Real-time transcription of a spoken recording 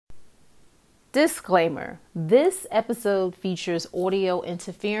Disclaimer: this episode features audio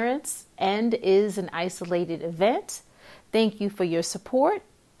interference and is an isolated event. Thank you for your support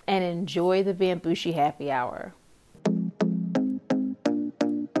and enjoy the Bambushi Happy Hour.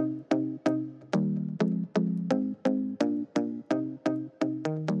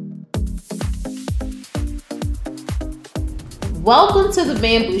 Welcome to the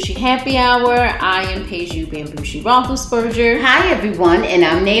Bambushi Happy Hour. I am Peju Bambushi Roethlisberger. Hi everyone, and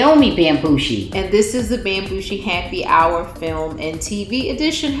I'm Naomi Bambushi. And this is the Bambushi Happy Hour film and TV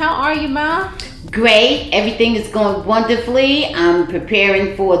edition. How are you, Ma? Great. Everything is going wonderfully. I'm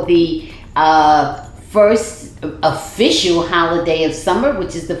preparing for the first official holiday of summer,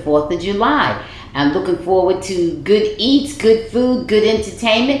 which is the 4th of July. I'm looking forward to good eats, good food, good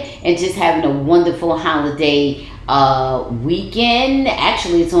entertainment, and just having a wonderful holiday weekend.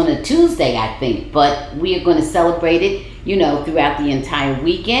 Actually, it's on a Tuesday, I think, but we are going to celebrate it, throughout the entire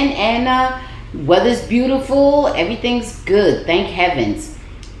weekend. And weather's beautiful. Everything's good. Thank heavens.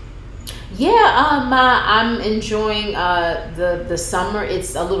 Yeah, I'm enjoying the summer.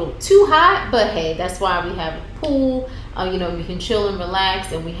 It's a little too hot, but hey, that's why we have a pool. We can chill and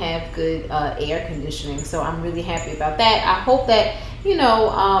relax, and we have good air conditioning. So I'm really happy about that. I hope that we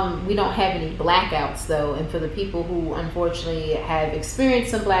don't have any blackouts though. And for the people who unfortunately have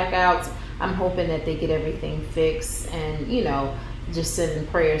experienced some blackouts, I'm hoping that they get everything fixed, and just sending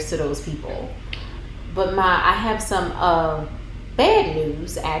prayers to those people. But I have some bad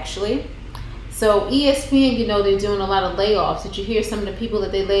news actually. So ESPN, they're doing a lot of layoffs. Did you hear some of the people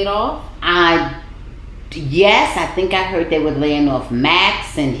that they laid off? Yes, I think I heard they were laying off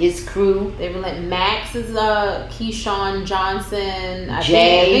Max and his crew. They were like Max is Keyshawn Johnson. I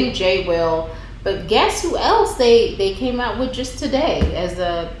think Jay will. But guess who else they came out with just today, as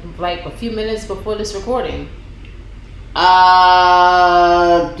a few minutes before this recording? Is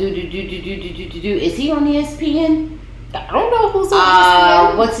he on ESPN? I don't know who's on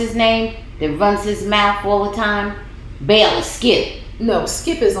ESPN. What's his name that runs his mouth all the time? Skip. No,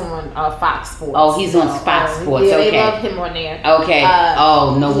 Skip is on Fox Sports. Oh, he's on Fox Sports. Yeah, okay. They love him on there. Okay.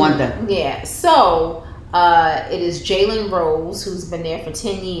 No wonder. Yeah. So it is Jalen Rose, who's been there for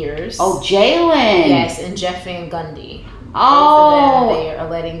 10 years. Oh, Jalen. Yes, and Jeff Van Gundy. Oh. Both of them they are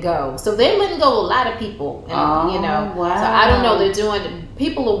letting go. So they're letting go a lot of people. And, wow. So I don't know.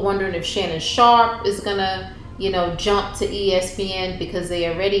 People are wondering if Shannon Sharp is gonna jump to ESPN, because they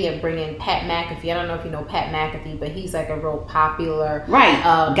already are bringing Pat McAfee. I don't know if you know Pat McAfee, but he's like a real popular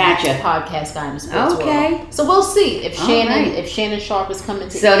gotcha podcast guy in the sports world. So we'll see if Shannon Sharp is coming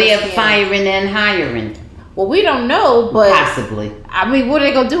to so ESPN. They're firing and hiring. Well, we don't know, but possibly. I mean, what are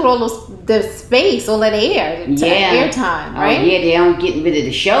they gonna do with all the space, all that airtime, right? Yeah, they aren't getting rid of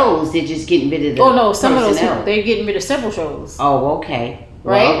the shows. They're just getting rid of the some of those personnel. people, they're getting rid of several shows. Oh, okay.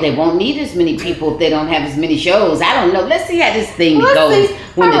 Right? Well, they won't need as many people if they don't have as many shows. I don't know. Let's see how this thing goes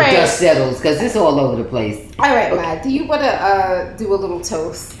when the dust settles, because it's all over the place. All right, Ma, do you want to do a little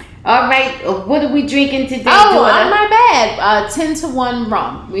toast? All right. What are we drinking today? Oh, my bad. 10 to 1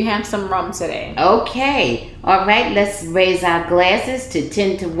 rum. We have some rum today. Okay. All right. Let's raise our glasses to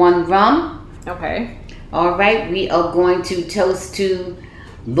 10 to 1 rum. Okay. All right. We are going to toast to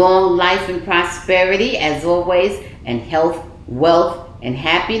long life and prosperity, as always, and health, wealth, and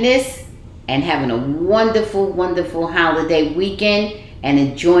happiness, and having a wonderful, wonderful holiday weekend and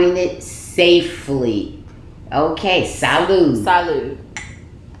enjoying it safely. Okay, salud. Salud.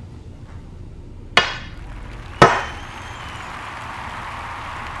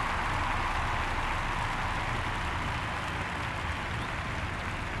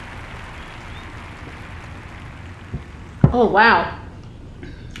 Oh, wow.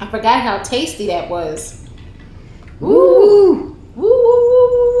 I forgot how tasty that was. Woo! Woo, woo, woo,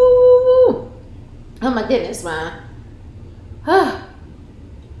 woo, woo. Oh my goodness, Ma.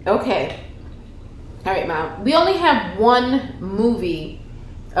 Okay. All right, Ma. We only have one movie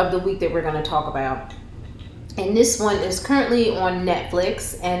of the week that we're going to talk about. And this one is currently on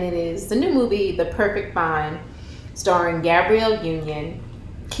Netflix, and it is the new movie, The Perfect Fine, starring Gabrielle Union,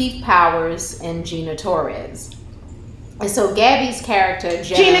 Keith Powers, and Gina Torres. And so Gabby's character,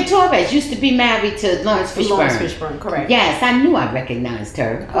 Gina Torres, used to be married to Lawrence Fishburne. Lawrence Fishburne, correct. Yes, I knew I recognized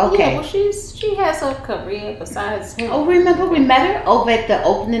her. Oh, okay. Yeah, well, she has a career besides him. Oh, remember we met her over at the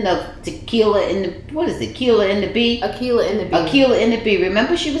opening of Tequila in the, what is it, Tequila in the Bee? Aquila in the Bee. Aquila in the Bee.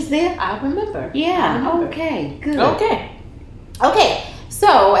 Remember she was there? I remember. Yeah, okay, good. Okay.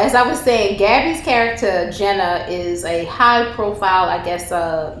 So, as I was saying, Gabby's character, Jenna, is a high profile, I guess,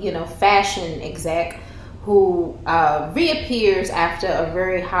 fashion exec who reappears after a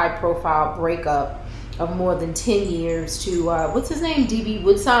very high profile breakup of more than 10 years to, what's his name? D.B.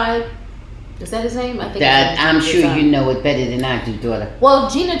 Woodside. Is that his name? I think That, his I'm name's sure you know it better than I do, daughter. Well,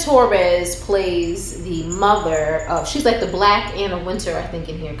 Gina Torres plays the mother of. She's like the Black Anna Winter, I think,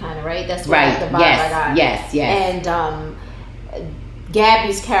 in here, kind of, right? That's Right. the vibe I got. Yes. And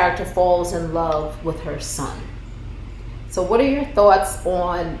Gabby's character falls in love with her son. So, what are your thoughts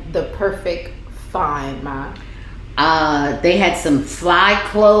on the perfect find, Ma? They had some fly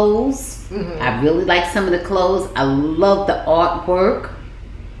clothes. Mm-hmm. I really like some of the clothes. I love the artwork.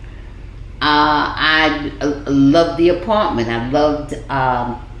 I loved the apartment. I loved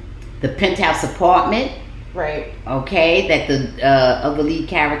the penthouse apartment. Right. Okay, that the other lead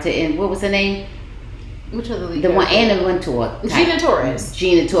character in, what was her name? Which other lead? The one, Anna Wintour. Gina Torres.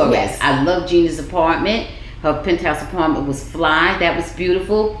 Gina Torres. Yes. I love Gina's apartment. Her penthouse apartment was fly. That was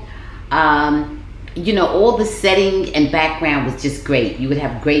beautiful. All the setting and background was just great. You would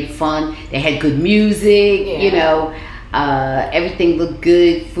have great fun. They had good music. Yeah. Everything looked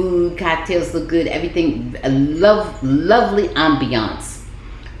good. Food, cocktails looked good. Everything, lovely ambiance.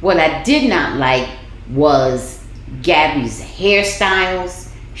 What I did not like was Gabby's hairstyles.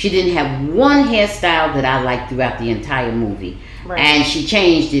 She didn't have one hairstyle that I liked throughout the entire movie. Right. And she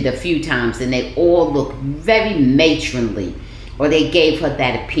changed it a few times, and they all looked very matronly, or they gave her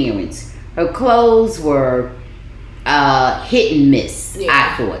that appearance. Her clothes were hit and miss,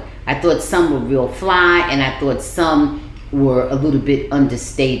 Yeah. I thought some were real fly, and I thought some were a little bit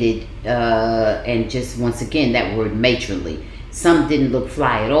understated, and just, once again, that word matronly. Some didn't look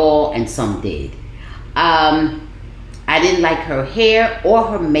fly at all, and some did. I didn't like her hair or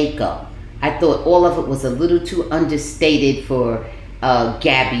her makeup. I thought all of it was a little too understated for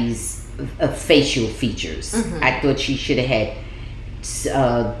Gabby's facial features. Mm-hmm. I thought she should have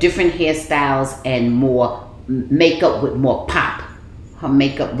had different hairstyles and more makeup with more pop. Her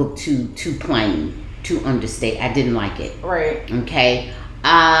makeup looked too plain, too understated. I didn't like it. Right. Okay.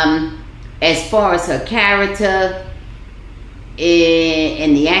 As far as her character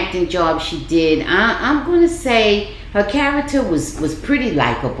and the acting job she did, I'm going to say her character was pretty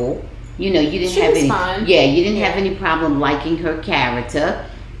likable. You didn't She have was any. fine. Yeah, you didn't have any problem liking her character.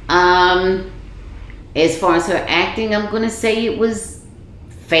 As far as her acting, I'm going to say it was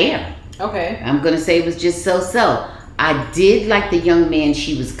fair. Okay. I'm going to say it was just so. I did like the young man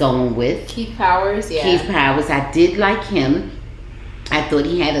she was going with. Keith Powers, yeah. Keith Powers, I did like him. I thought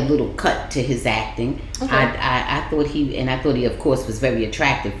he had a little cut to his acting. Okay. I thought he, of course, was very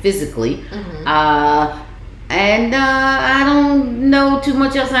attractive physically. Mm-hmm. I don't know too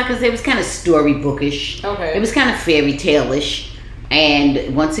much else I can say. It was kind of storybookish. Okay. It was kind of fairy tale-ish.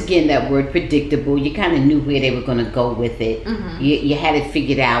 And once again, that word predictable, you kind of knew where they were going to go with it. Mm-hmm. You had it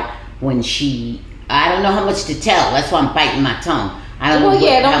figured out when I don't know how much to tell. That's why I'm biting my tongue. I don't know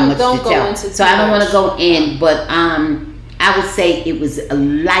how much to tell. So I don't want to go in, but I would say it was a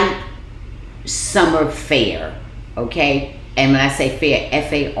light summer fare, okay? And when I say fare,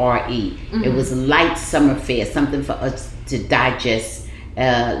 Fare, mm-hmm. It was a light summer fare, something for us to digest,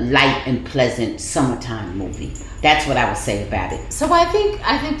 light and pleasant summertime movie. That's what I would say about it. So I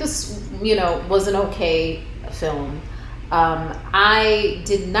think this, was an okay film. I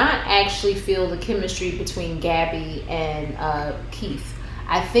did not actually feel the chemistry between Gabby and Keith.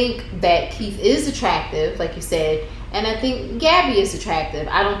 I think that Keith is attractive, like you said, and I think Gabby is attractive.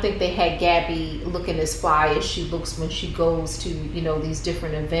 I don't think they had Gabby looking as fly as she looks when she goes to, these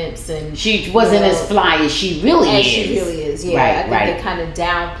different events, and she wasn't as fly as she really is. Yeah, right, I think they kind of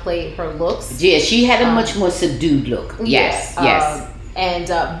downplayed her looks. Yeah, she had a much more subdued look. Yes.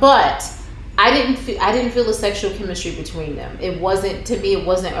 But I didn't feel the sexual chemistry between them. It wasn't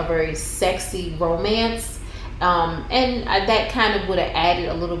a very sexy romance, and that kind of would have added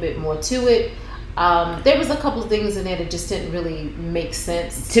a little bit more to it. There was a couple of things in there that just didn't really make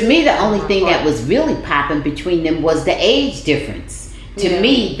sense. To me, the only thing that was really popping between them was the age difference. To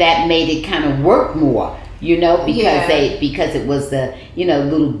me, that made it kind of work more, because it was the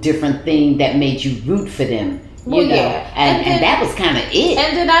little different thing that made you root for them. And that was kind of it.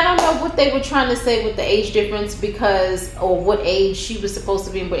 And then I don't know what they were trying to say with the age difference, or what age she was supposed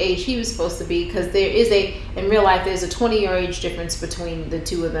to be and what age he was supposed to be, because in real life, there's a 20-year age difference between the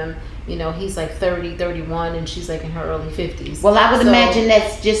two of them. He's like 30, 31, and she's like in her early 50s. Well, I would imagine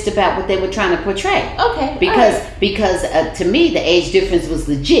that's just about what they were trying to portray. Okay. Because to me, the age difference was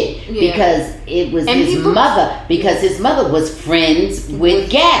legit. Yeah. Because it was his mother. Because his mother was friends with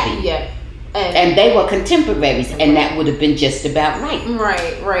Gabby. Yeah. And they were contemporaries, and that would have been just about right.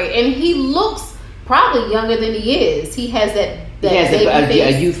 Right. And he looks probably younger than he is. He has that he has baby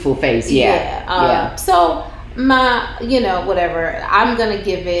a youthful face. Yeah. So my, whatever. I'm gonna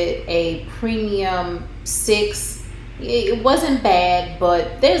give it a premium 6 it wasn't bad,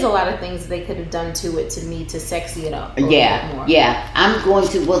 but there's a lot of things they could have done to it to me to sexy it up a little bit more. Yeah. I'm going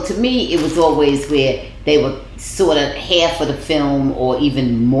to. Well, to me, it was always where they were sort of half of the film, or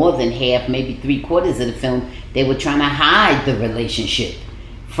even more than half, maybe 3/4 of the film. They were trying to hide the relationship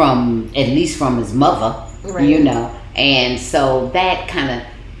from, at least from his mother, Right. you know, and so that kind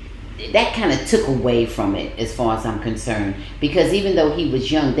of took away from it, as far as I'm concerned, because even though he was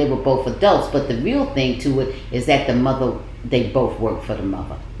young, they were both adults, but the real thing to it is that the mother, they both worked for the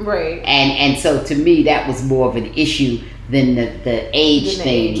mother, Right. and so to me that was more of an issue than the age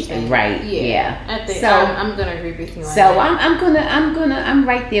thing. Right. Yeah. I think so I'm gonna agree with you on so that. I'm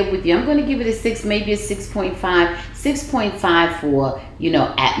right there with you. I'm gonna give it a 6, maybe a 6.5. 6.5 for,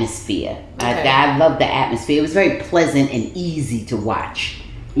 atmosphere. Okay. I love the atmosphere. It was very pleasant and easy to watch,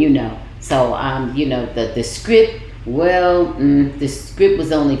 So the script, well, the script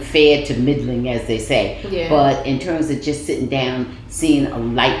was only fair to middling, as they say. Yeah. But in terms of just sitting down, seeing a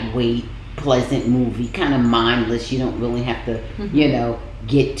lightweight, pleasant movie, kind of mindless. You don't really have to,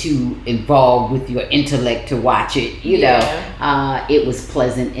 get too involved with your intellect to watch it. It was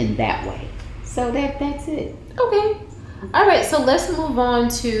pleasant in that way. So that's it. Okay. All right, so let's move on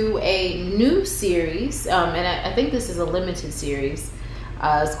to a new series, and I think this is a limited series.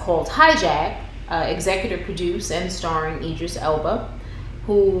 It's called Hijack, executive produced and starring Idris Elba,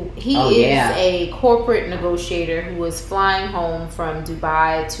 who is a corporate negotiator who was flying home from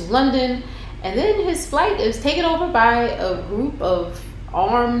Dubai to London, and then his flight is taken over by a group of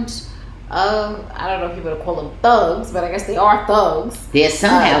armed, I don't know if you would call them thugs, but I guess they are thugs. They're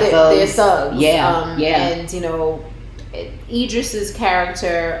somehow thugs. They're thugs. Yeah. And Idris's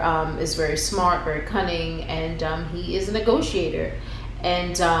character is very smart, very cunning, and he is a negotiator.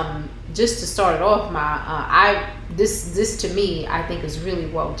 And just to start it off, this to me I think is really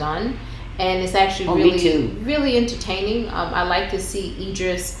well done, and it's actually really entertaining. I like to see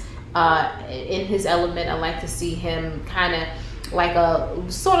Idris in his element. I like to see him kind of like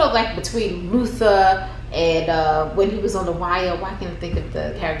sort of like between Luther and when he was on The Wire. Why can't I think of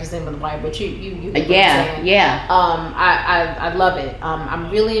the character's name on The Wire? But you yeah. I love it. I'm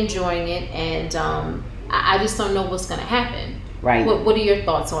really enjoying it, and I just don't know what's gonna happen. Right. What are your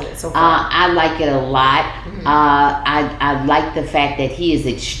thoughts on it so far? I like it a lot. Mm-hmm. I like the fact that he is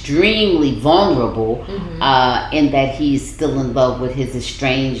extremely vulnerable, in that he's still in love with his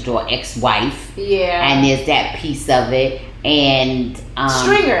estranged or ex-wife. Yeah. And there's that piece of it. And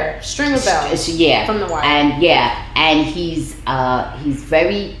Stringer Bell. Yeah. From The Wire. And he's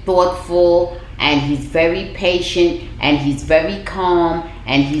very thoughtful, and he's very patient, and he's very calm,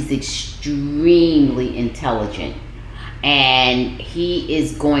 and he's extremely intelligent. And he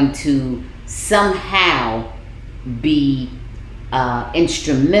is going to somehow be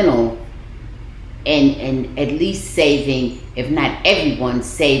instrumental in at least saving, if not everyone,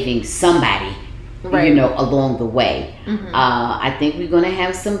 saving somebody, along the way. Mm-hmm. I think we're going to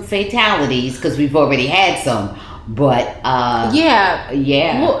have some fatalities, because we've already had some. But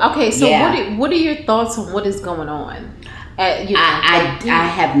yeah. Well, okay, so yeah. What are your thoughts on what is going on?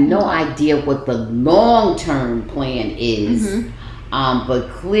 I have no idea what the long-term plan is, but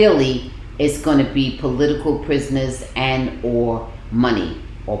clearly it's going to be political prisoners and or money,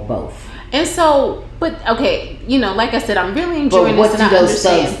 or both. And so, but okay, like I said, I'm really enjoying this, and I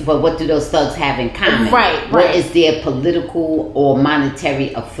understand. But what do those thugs have in common? Right. What is their political or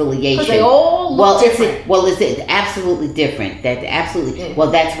monetary affiliation? Because they all look different. Is it absolutely different? Yeah.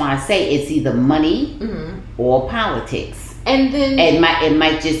 Well, that's why I say it's either money or politics. And then it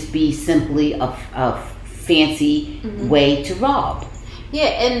might just be simply a fancy way to rob. Yeah,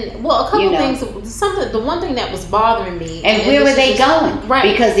 and a couple things. The one thing that was bothering me. And where are they going?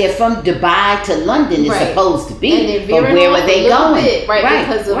 Right, because they're from Dubai to London. It's supposed to be. But where are they going? Right,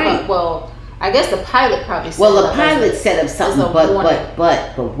 because of I guess the pilot probably. The pilot set up something, but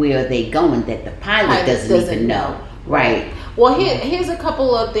where are they going that the pilot doesn't even know? Right. Well, here's a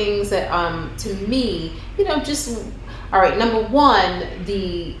couple of things that to me, just. All right, number one,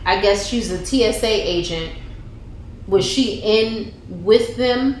 I guess she's a TSA agent. Was she in with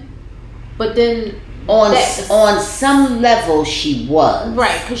them? But then on some level she was.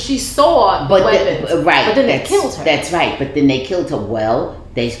 Right, because she saw the weapons. But then they killed her. That's right, but then they killed her. Well,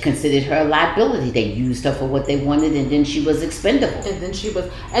 they considered her a liability. They used her for what they wanted, and then she was expendable.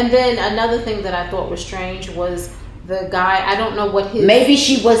 And then another thing that I thought was strange was the guy, I don't know what his... Maybe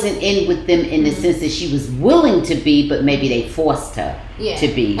she wasn't in with them in the sense that she was willing to be, but maybe they forced her to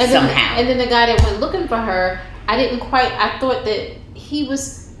be somehow. And then the guy that went looking for her, I thought that he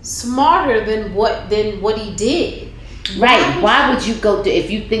was smarter than what he did. Right. Why would you go to, if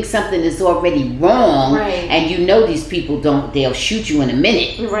you think something is already wrong, and you know these people they'll shoot you in a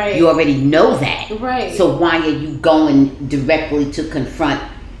minute. Right. You already know that. Right. So why are you going directly to confront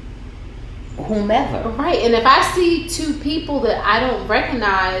whomever? Right. And if I see two people that I don't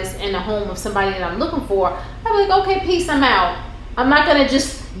recognize in the home of somebody that I'm looking for, I'm like, okay, peace, I'm out. I'm not gonna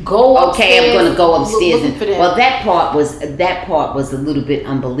just go upstairs. Okay, I'm gonna go upstairs. And, well, that part was a little bit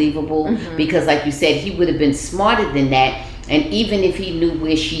unbelievable, because, like you said, he would have been smarter than that. And even if he knew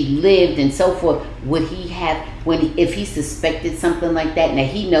where she lived and so forth, would he have, if he suspected something like that? Now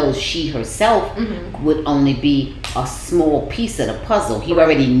he knows she herself would only be a small piece of the puzzle. He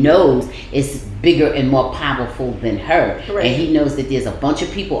already knows it's bigger and more powerful than her. Right. And he knows that there's a bunch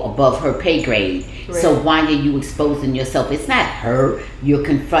of people above her pay grade. Right. So why are you exposing yourself? It's not her you're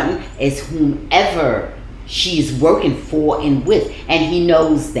confronting, it's whomever she's working for and with. And he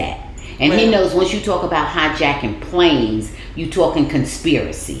knows that. And he knows once you talk about hijacking planes, you talking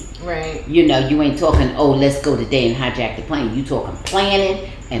conspiracy. Right. You know, you ain't talking, oh, let's go today and hijack the plane. You talking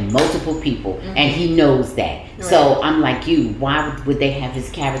planning and multiple people. And he knows that. Right. So I'm like you, why would they have his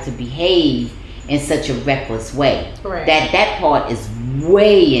character behave in such a reckless way? Right. That part is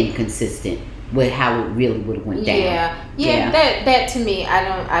way inconsistent with how it really would have went down. Yeah. That to me,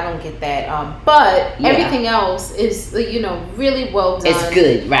 I don't get that. But everything else is, really well done. It's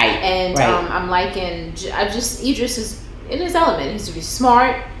good, right? And I'm liking. Idris is in his element. He's really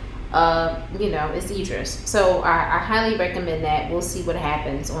smart. It's Idris. So I highly recommend that. We'll see what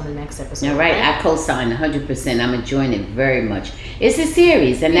happens on the next episode. All right. I co-sign 100%. I'm enjoying it very much. It's a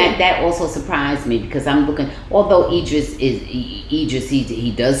series, and that also surprised me, because I'm looking. Although Idris,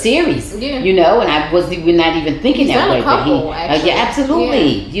 he does series. Yeah. And we're not even thinking He's that way. Couple, but he,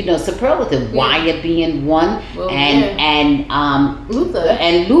 absolutely. Yeah. Superlative. Wyatt being one, and Luther,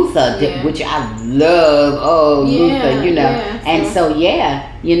 which I love. Oh, Luther, and so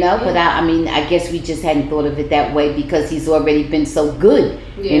but I guess we just hadn't thought of it that way, because he's already been so good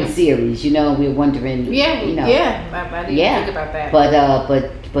in series. We're wondering. I didn't think about that.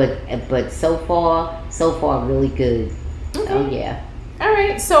 But so far, really good. Okay. Oh yeah. All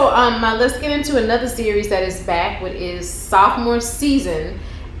right, so let's get into another series that is back, which is sophomore season,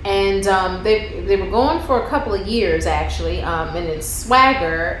 and they were going for a couple of years actually, and it's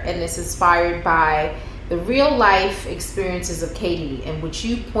Swagger, and it's inspired by the real life experiences of Katie, and which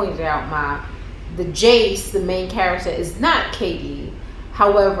you pointed out, the Jace, the main character, is not Katie.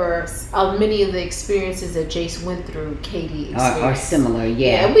 However, many of the experiences that Jace went through, Katie are similar.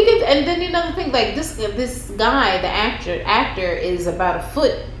 Yeah. And then another thing, like this guy, the actor is about a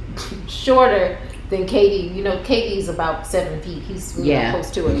foot shorter than Katie. Katie's about 7 feet. He's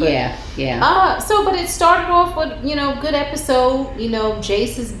close to it. But, but it started off with good episode.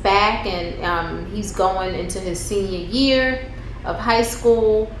 Jace is back, and he's going into his senior year of high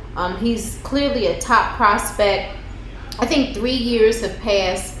school. He's clearly a top prospect. I think 3 years have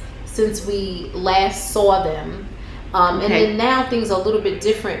passed since we last saw them. And then now things are a little bit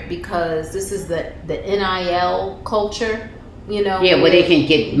different, because this is the NIL culture. Where they can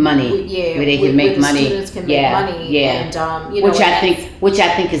get money. Where they can make money. Students can make money. Yeah. And which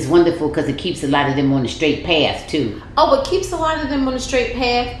I think is wonderful, because it keeps a lot of them on the straight path too. Oh, it keeps a lot of them on the straight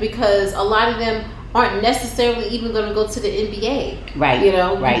path, because a lot of them aren't necessarily even going to go to the NBA. Right.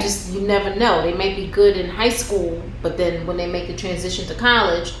 You never know. They may be good in high school, but then when they make the transition to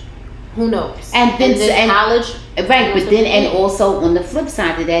college, who knows? And then college. Right, but then, and also on the flip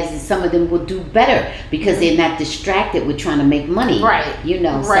side of that is some of them will do better, because they're not distracted with trying to make money. Right.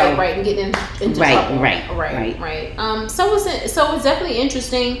 Right, and getting into trouble. Right. So it's definitely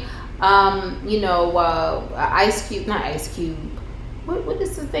interesting. Ice Cube, not Ice Cube. What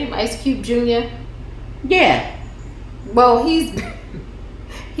is his name? Ice Cube Jr. Yeah. Well, he's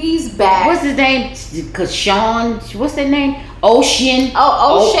back. What's his name? Cause Sean. What's their name? Ocean.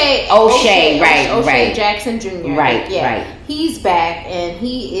 O'Shea. Right. O'Shea Jackson Jr. Right. He's back, and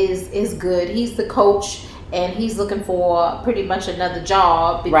he is good. He's the coach, and he's looking for pretty much another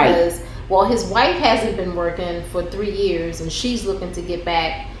job, because his wife hasn't been working for 3 years, and she's looking to get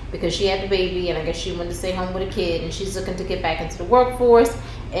back because she had the baby, and I guess she wanted to stay home with a kid, and she's looking to get back into the workforce.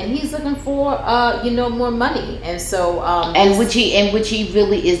 And he's looking for, more money, and so which he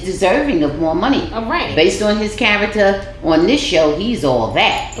really is deserving of more money. Right. Based on his character on this show, he's all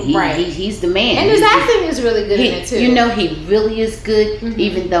that. He's the man. And his acting is really good in it too. He really is good. Mm-hmm.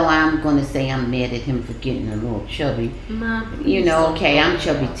 Even though I'm gonna say I'm mad at him for getting a little chubby. I'm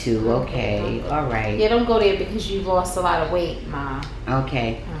chubby too. Okay, all right. Yeah, don't go there because you lost a lot of weight, Ma.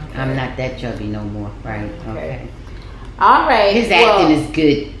 Okay. I'm not that chubby no more. Right. Okay. All right. His acting is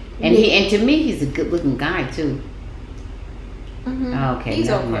good, and to me, he's a good-looking guy too. Okay, He's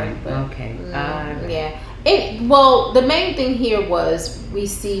never okay. mind. But, Okay. Yeah. Well, the main thing here was we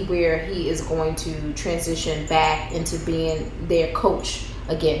see where he is going to transition back into being their coach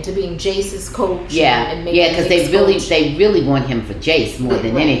again, to being Jace's coach. Yeah, and because they really want him for Jace more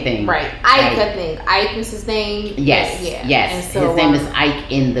than anything. Right. Ike, I think. Ike is his name. Yes. Yeah. Yes. And so, his name is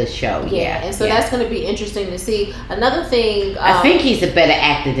Ike in the show. Yeah. And so that's going to be interesting to see. Another thing. I think he's a better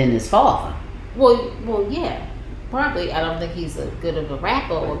actor than his father. Well, yeah. Probably, I don't think he's a good of a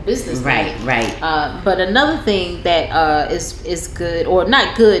rapper or businessman. Right. But another thing that is good, or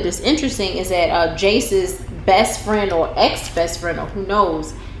not good, is interesting, is that Jace's best friend or ex-best friend, or who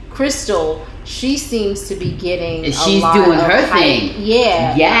knows, Crystal, she seems to be getting she's doing her thing.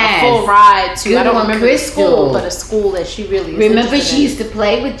 Yeah. Yes. A full ride to, good I don't remember Crystal. the school, but a school that she really is Remember she in. used to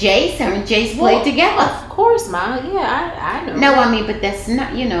play with Jace? Her and Jace played together. Of course, Ma. Yeah, I know. No, I mean, but that's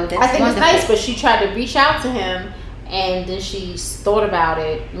not, that's I think wonderful. it's nice, but she tried to reach out to him, and then she thought about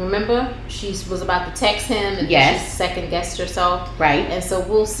it. Remember, she was about to text him, and then she second guessed herself. Right. And so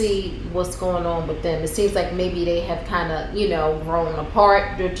we'll see what's going on with them. It seems like maybe they have kind of, grown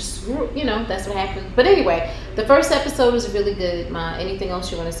apart. They're just, that's what happened. But anyway, the first episode was really good. Ma, anything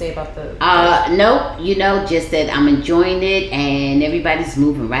else you want to say about the? Nope. Just that I'm enjoying it, and everybody's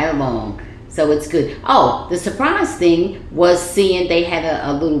moving right along. So it's good. Oh, the surprise thing was seeing they had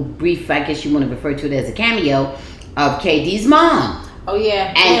a little brief, I guess you want to refer to it as a cameo, of KD's mom. Oh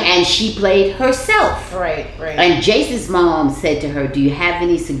yeah. And she played herself. Right. And Jace's mom said to her, "Do you have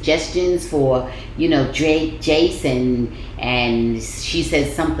any suggestions for, Jace?" And she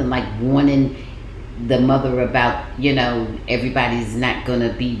said something like warning the mother about, everybody's not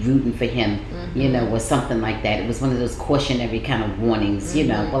gonna be rooting for him, or something like that. It was one of those cautionary kind of warnings,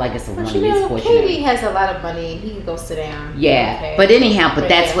 Well, I guess a warning is cautionary. Katie has a lot of money, and he can go sit down. Yeah, okay. but anyhow,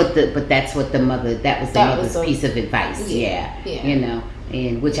 that's what the mother. That was the mother's piece of advice. Yeah.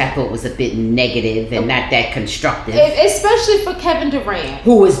 And which I thought was a bit negative and not that constructive. Especially for Kevin Durant,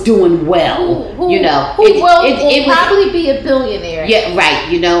 who was doing well, who will probably be a billionaire. Yeah, right.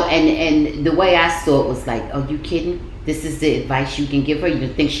 And the way I saw it was like, "Are you kidding? This is the advice you can give her? You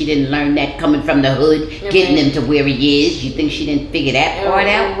think she didn't learn that coming from the hood, getting him to where he is? You think she didn't figure that part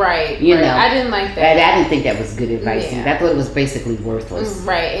out?" Right. I didn't like that. I didn't think that was good advice. Yeah. I thought it was basically worthless.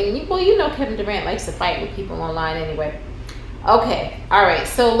 Right. And Kevin Durant likes to fight with people online anyway. Okay, all right.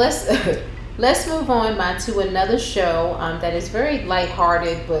 So let's move on, to another show that is very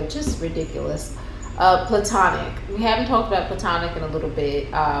lighthearted but just ridiculous. Platonic. We haven't talked about Platonic in a little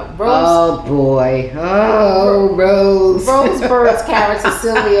bit. Rose. Oh boy. Oh, Rose. Rose Byrd's character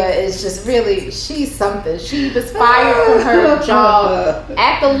Sylvia is just really, she's something. She was fired from her job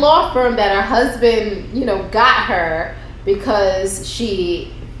at the law firm that her husband, got her because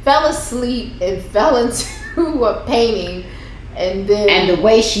she fell asleep and fell into a painting. And the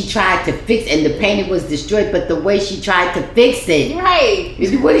way she tried to fix, and the painting was destroyed, but the way she tried to fix it, right?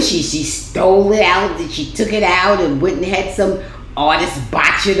 What is she? She stole it out, and she took it out, and went and had some artist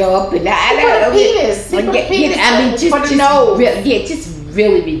botch it up, and just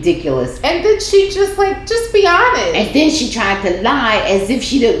really ridiculous. And then she just be honest. And then she tried to lie as if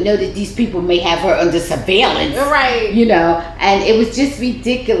she didn't know that these people may have her under surveillance, right? And it was just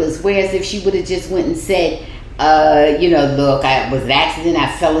ridiculous. Whereas if she would have just went and said, look, it was an accident.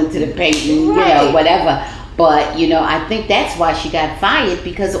 I fell into the painting, whatever. But, I think that's why she got fired,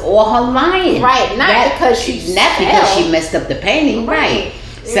 because of all her lying. Right, not because she messed up the painting, right.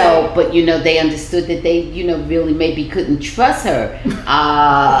 So, but, they understood that they, really maybe couldn't trust her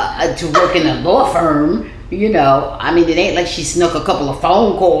to work in a law firm. It ain't like she snuck a couple of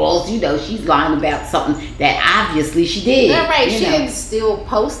phone calls. She's lying about something that obviously she did. Yeah, right. She didn't steal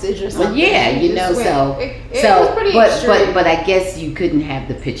postage or something. But yeah, it was pretty extreme. But I guess you couldn't have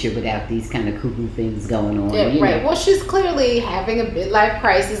the picture without these kind of cuckoo things going on. Yeah, right. Well, she's clearly having a midlife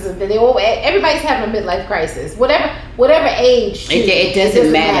crisis. Everybody's having a midlife crisis. Whatever age. It doesn't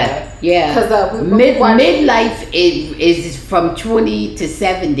matter. Yeah. Because midlife is from 20 to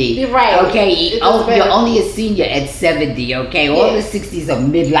 70. You're right. Okay. You're only a senior at 70. Okay. All the 60s are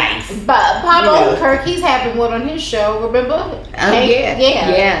midlife. But Bob Odenkirk, he's having one on his show. Remember? Oh yeah.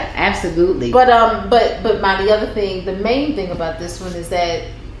 Yeah. Absolutely. But the other thing, the main thing about this one is that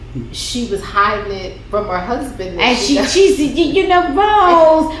she was hiding it from her husband, and she's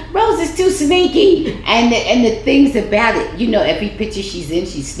Rose is too sneaky, and the things about it, every picture she's in,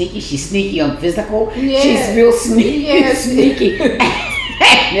 she's sneaky on physical. She's real sneaky.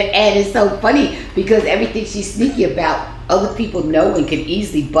 And it's so funny because everything she's sneaky about other people know and can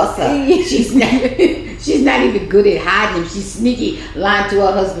easily bust her. She's not even good at hiding him. She's sneaky, lying to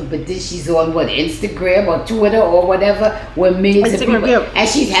her husband, but then she's on Instagram or Twitter or whatever, where millions of people, and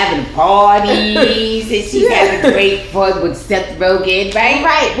she's having parties and she's having great fun with Seth Rogen, right?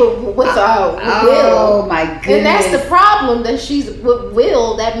 Right, with Will. Oh my goodness! And that's the problem, that she's with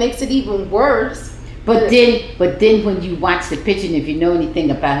Will. That makes it even worse. But then when you watch the picture, and if you know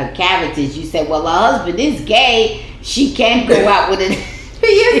anything about her characters, you say, well, her husband is gay. She can go out with it.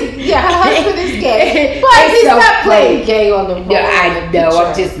 Yeah, her husband is gay. But he's so not playing gay on the phone. Yeah, I know.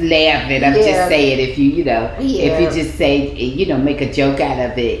 I'm just laughing. I'm just saying, if you if you just say, make a joke out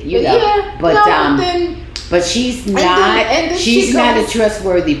of it, but she's not. She's not a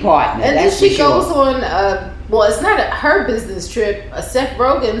trustworthy partner. And then she goes on. Well, it's not her business trip. Seth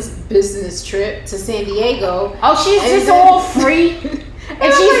Rogen's business trip to San Diego. Oh, she's just all free.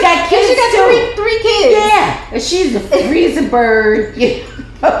 And she's got kids she got too. Three kids. Yeah, and she's free as a bird.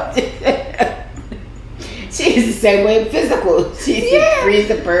 She's the same way in physical. She's free as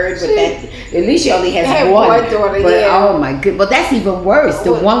a bird, but at least she only has one daughter. But oh my good, well that's even worse.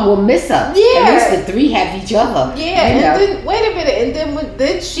 The one will miss her. Yeah, at least the three have each other. Yeah, and then wait a minute, and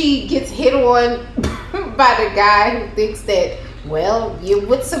then she gets hit on by the guy who thinks that, well, you're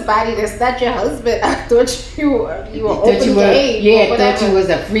with somebody that's not your husband. I thought you were open gay. Yeah, I thought you was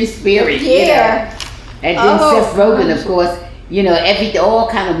a free spirit. Yeah. And then Seth Rogen, of course, all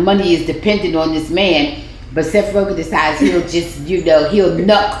kind of money is dependent on this man. But Seth Rogen decides he'll just, he'll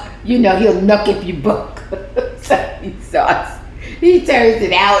knuck. He'll knuck if you book. So he turns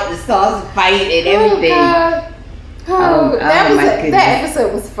it out and starts fighting and everything. Oh, that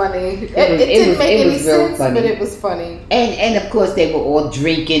episode was funny. It didn't make any sense, but it was funny. And of course they were all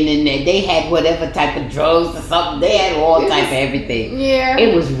drinking and they had whatever type of drugs or something. They had all type of everything. Yeah,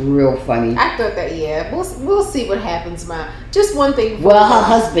 it was real funny. I thought that. Yeah, we'll see what happens. Just one thing. Well, her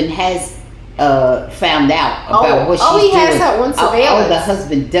husband has found out about what she's doing. He has her on surveillance. The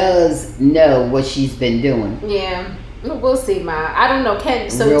husband does know what she's been doing. Yeah, we'll see, I don't know, Ken.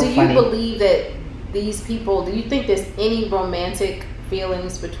 So real do you funny. Believe that these people? Do you think there's any romantic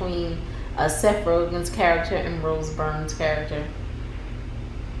feelings between Seth Rogen's character and Rose Byrne's character?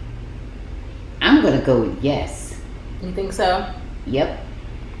 I'm gonna go with yes. You think so? Yep.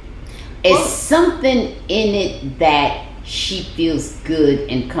 It's something in it that she feels good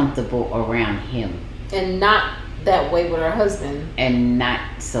and comfortable around him. And not that way with her husband. And not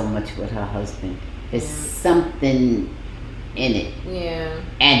so much with her husband. There's something in it. Yeah.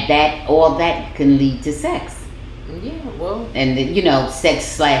 And all that can lead to sex. Yeah, well. And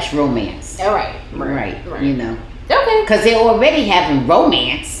sex/romance. All right. Right. Okay. Because they're already having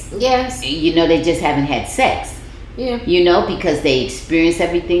romance. Yes. They just haven't had sex. Yeah. Because they experience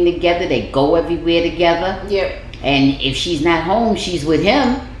everything together. They go everywhere together. Yep. And if she's not home, she's with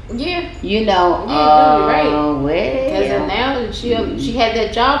him. Yeah. You're right. Well. Because now she had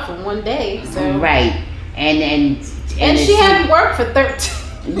that job for one day. So. Right. And she hadn't worked for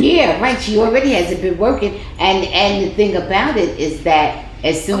 13. Yeah, right. She already hasn't been working. And the thing about it is that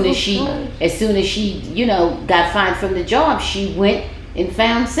as soon as she got fired from the job, she went and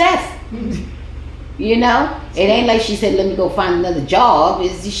found Seth. It ain't like she said, let me go find another job.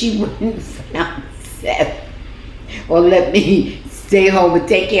 She went and found Seth. Or let me stay home and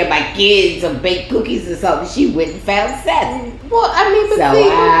take care of my kids or bake cookies or something. She went and found Seth. Well, I mean, but I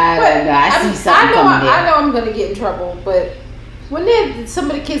don't know. I see something coming there. I know I'm going to get in trouble, but when some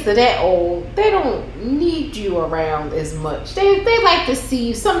of the kids are that old, they don't need you around as much. They like to see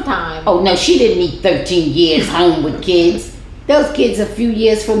you sometime. Oh, no, she didn't need 13 years home with kids. Those kids are a few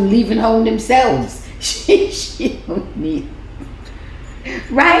years from leaving home themselves. She don't need...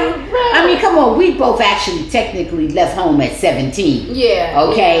 Right? I mean, come on. We both actually technically left home at 17. Yeah.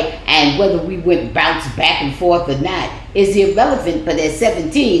 Okay? Yeah. And whether we went bounce back and forth or not is irrelevant. But at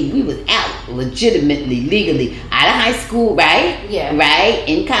 17, we was out legitimately, legally. Out of high school, right? Yeah. Right?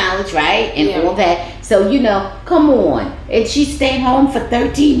 In college, right? And all that. So, come on. And she stayed home for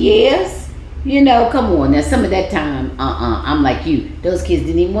 13 years? Come on. Now, some of that time, I'm like you. Those kids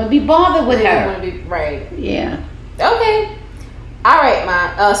didn't even want to be bothered with her. Right. Yeah. Okay. All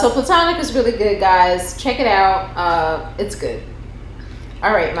right, so Platonic is really good, guys. Check it out. It's good.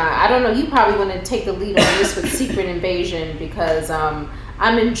 All right, I don't know. You probably want to take the lead on this with Secret Invasion because I'm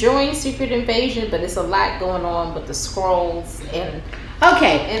enjoying Secret Invasion, but it's a lot going on with the scrolls and.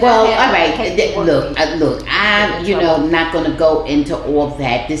 Okay. Well, all right. Look. I'm not going to go into all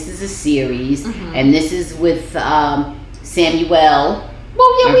that. This is a series, and this is with Samuel.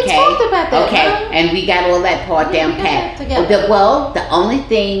 Well, yeah, we talked about that. Okay, and we got all that part down pat. The only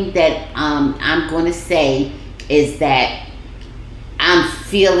thing that I'm going to say is that I'm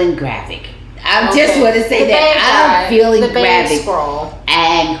feeling graphic. I just Okay. want to say The that bad I'm guy, feeling the bad graphic. scroll.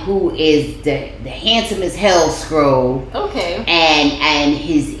 And who is the handsome as hell scroll. Okay. And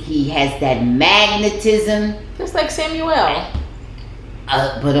he has that magnetism. Just like Samuel.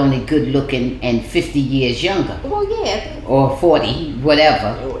 But only good looking and 50 years younger. Well, yeah. Or 40,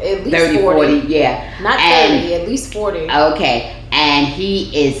 whatever. At least 30, 40, yeah. Not 30, at least 40. Okay. And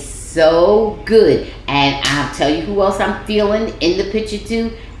he is so good. And I'll tell you who else I'm feeling in the picture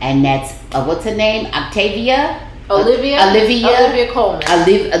too. And that's, what's her name? Olivia Colman.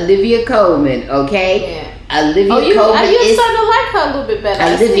 Olivia Colman, okay? Yeah. Olivia Colman you're is... starting to like her a little bit better.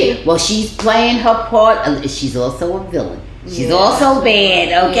 Olivia, well, she's playing her part. She's also a villain. She's Yeah. also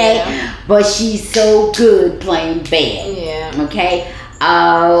bad, okay? Yeah. But she's so good playing bad. Yeah. Okay?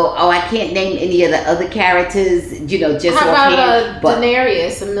 I can't name any of the other characters, just How offhand. about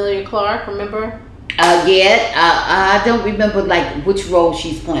Daenerys, Emilia Clarke, remember? I don't remember which role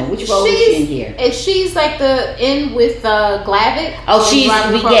she's playing. Which role is she in here? And she's like the in with Glavit. Oh,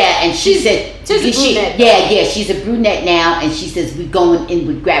 and she said she's a brunette. Yeah, she's a brunette now, and she says we're going in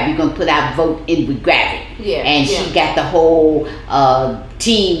with Gravit. We're gonna put our vote in with Gravit. Yeah, and she got the whole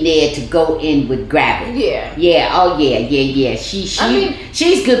team there to go in with Gravit. Yeah. Yeah. Oh yeah. She's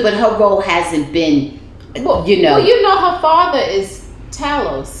good, but her role hasn't been. Well, her father is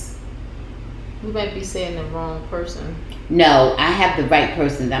Talos. We might be saying the wrong person. No, I have the right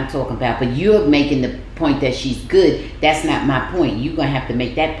person that I'm talking about, but you're making the point that she's good. That's not my point. You're going to have to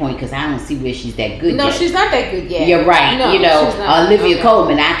make that point because I don't see where she's that good No, yet. she's not that good yet. You're right. No, she's not. Olivia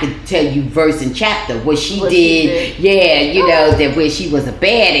Colman, I could tell you verse and chapter what she did. Yeah, that where she was a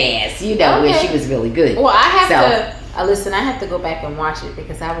badass, where she was really good. Well, I have to... listen, I have to go back and watch it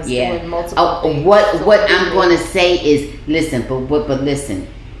because I was doing multiple things. What I'm going to say is, listen, but listen.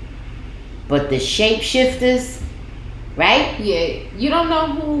 But the shapeshifters, right? Yeah, you don't know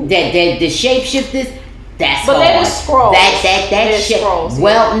who. The shapeshifters, that's but hard. They're the scrolls. That scrolls.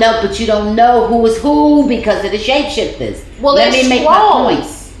 Well, no, but you don't know who is who because of the shapeshifters. Well, let me make my point.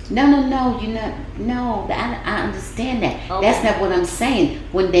 No, you're not. No, I understand that. Okay. That's not what I'm saying.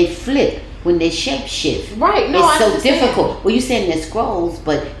 When they flip, when they shapeshift, right? No, it's so difficult. Well, you're saying they're scrolls,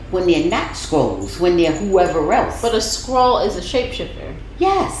 but when they're not scrolls, when they're whoever else. But a scroll is a shapeshifter.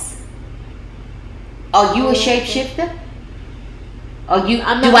 Yes. Are you a shapeshifter? Are you?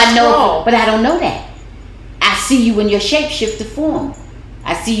 I'm do not I know? scroll. But I don't know that. I see you in your shapeshifter form.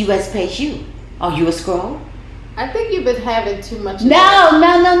 I see you as Paige. Are you a scroll? I think you've been having too much.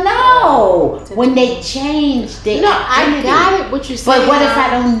 No. When they change their identity. I got it. What you're saying. But what if I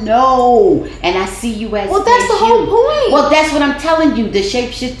don't know and I see you as? Well, that's the whole point. Well, that's what I'm telling you. The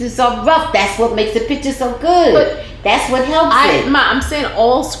shapeshifters are rough. That's what makes the picture so good. But that's what helps it. I'm saying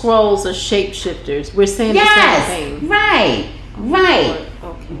all scrolls are shapeshifters. We're saying the same thing. Right.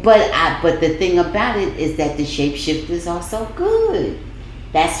 Okay. But the thing about it is that the shapeshifters are so good.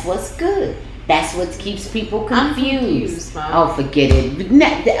 That's what's good. That's what keeps people confused. Oh, forget it.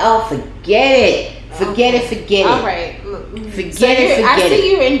 Forget it. All right. Forget it. I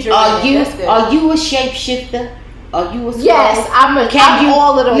see you enjoying it. Are you a shapeshifter? Are you a scroll? Yes, I'm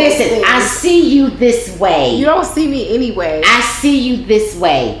all of those Listen, things. I see you this way. You don't see me anyway. I see you this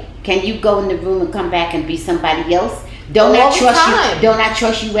way. Can you go in the room and come back and be somebody else? Don't I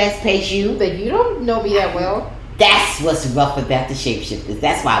trust you as Paige? But you don't know me that well. That's what's rough about the shapeshifters.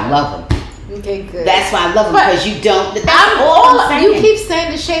 That's why I love them. Okay, good. That's why I love them because you don't. That's all I'm saying. You keep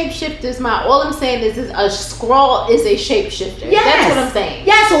saying the shapeshifters. All I'm saying is a scroll is a shapeshifter. Yes. That's what I'm saying.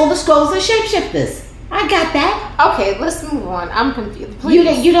 Yes, all the scrolls are shapeshifters. I got that. Okay, let's move on. I'm confused.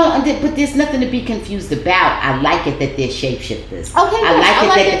 Please. You don't. But there's nothing to be confused about. I like it that they're shapeshifters. Okay, I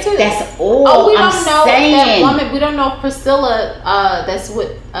like it too. That's all we I'm don't know saying. That woman. We don't know if Priscilla. That's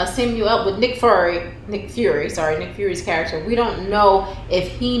what Samuel with Nick Fury's character. We don't know if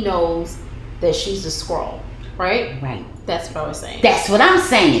he knows that she's a scroll, right? Right. That's what I was saying. That's what I'm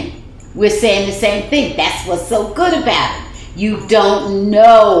saying. We're saying the same thing. That's what's so good about it. You don't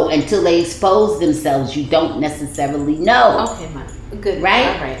know until they expose themselves. You don't necessarily know. Okay, good. Right?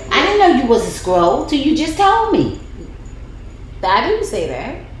 All right. I didn't know you was a scroll till you just told me. I didn't say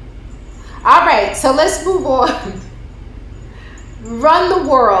that. All right, so let's move on. Run the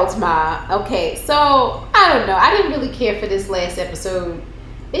world, Ma. Okay, so I don't know. I didn't really care for this last episode.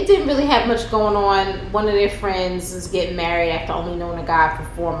 It didn't really have much going on. One of their friends is getting married after only knowing a guy for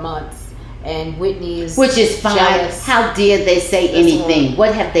 4 months. And Whitney is Which is fine. jealous. How dare they say anything?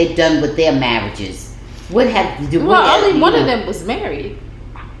 What have they done with their marriages? What have only one of them was married.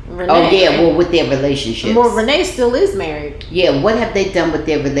 Renee. Oh yeah, well with their relationships. Well, Renee still is married. Yeah, what have they done with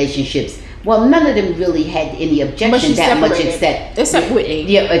their relationships? Well, none of them really had any objection that much, except Whitney.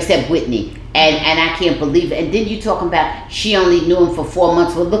 Yeah, except Whitney. And I can't believe it. And then you talking about she only knew him for 4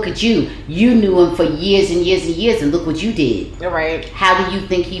 months. Well, look at you. You knew him for years and years and years, and look what you did. Right. How do you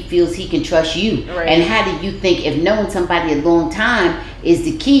think he feels he can trust you? Right. And how do you think if knowing somebody a long time is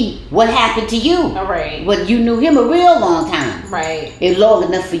the key, what happened to you? Right. Well, you knew him a real long time. Right. It's long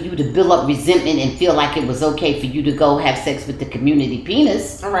enough for you to build up resentment and feel like it was okay for you to go have sex with the community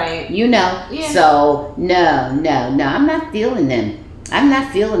penis. Right. You know? Yeah. So, no. I'm not feeling them.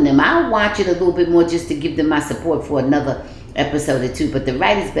 I'll watch it a little bit more just to give them my support for another episode or two. But the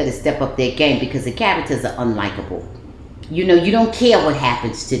writers better step up their game because the characters are unlikable. You know, you don't care what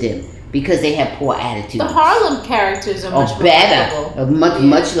happens to them because they have poor attitudes. The Harlem characters are much more better,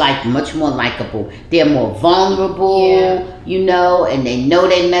 much more likable. They're more vulnerable, you know, and they know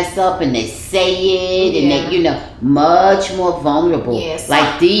they mess up and they say it, and they, you know, much more vulnerable. Yes.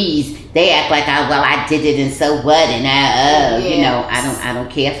 Like these, they act like, I did it, and so what, and you know, I don't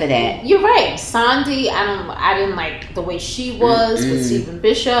care for that. You're right, Sandy. I didn't like the way she was with Stephen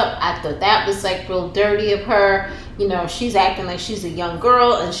Bishop. I thought that was like real dirty of her. You know, she's acting like she's a young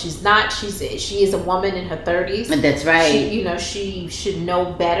girl, and she's not. She is a woman in her 30s. That's right. She should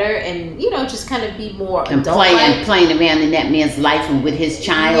know better, and just kind of be more and playing around in that man's life and with his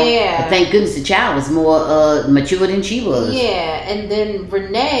child. Yeah. But thank goodness the child was more mature than she was. Yeah, and then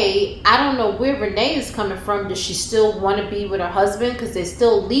Renee, I don't know where Renee is coming from. Does she still want to be with her husband because they're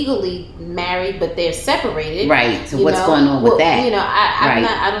still legally married, but they're separated? Right. So what's going on with that?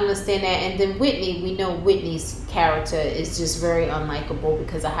 I don't understand that. And then Whitney, we know Whitney's character is just very unlikable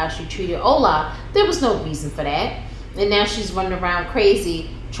because of how she treated Ola. There was no reason for that, and now she's running around crazy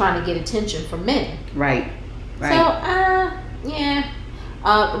trying to get attention from men. Right. So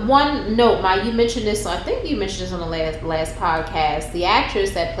one note, you mentioned this. I think you mentioned this on the last podcast. The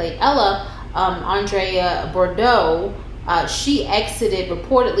actress that played Ella, Andrea Bordeaux, she exited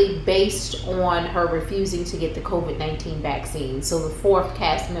reportedly based on her refusing to get the COVID-19 vaccine. So the fourth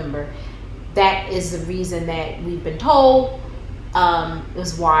cast member. That is the reason that we've been told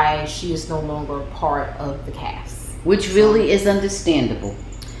is why she is no longer part of the cast. Which really is understandable.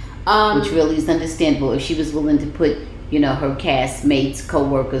 If she was willing to put, her castmates,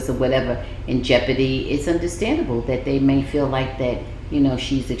 co-workers or whatever in jeopardy, it's understandable that they may feel like that,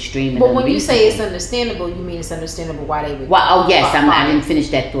 she's extreme. But when you say it's understandable, you mean it's understandable why they would... Well, I didn't finish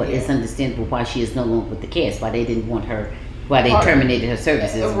that thought. Yeah. It's understandable why she is no longer with the cast, why they didn't want her... Why they terminated her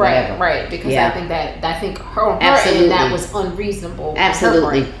services, right? Because I think her on her end that was unreasonable.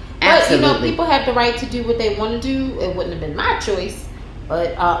 Absolutely. But people have the right to do what they want to do. It wouldn't have been my choice,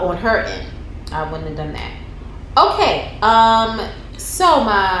 but on her end, I wouldn't have done that. Okay, so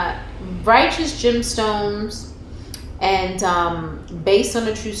my righteous gemstones, and based on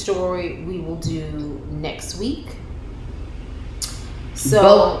a true story, we will do next week.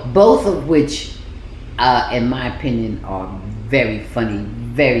 So both of which. In my opinion, are very funny,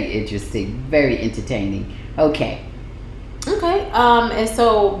 very interesting, very entertaining. Okay. And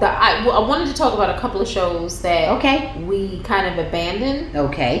so I wanted to talk about a couple of shows that we kind of abandoned.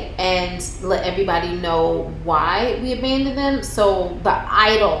 Okay. And let everybody know why we abandoned them. So The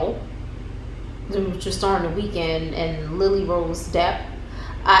Idol, which was starting the weekend, and Lily Rose Depp,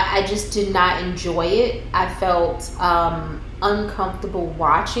 I just did not enjoy it. I felt uncomfortable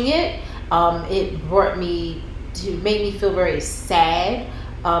watching it. It made me feel very sad.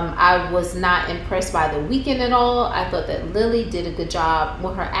 I was not impressed by The Weeknd at all. I thought that Lily did a good job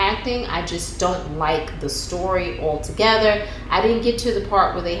with her acting. I just don't like the story altogether. I didn't get to the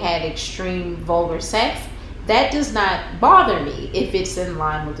part where they had extreme vulgar sex. That does not bother me if it's in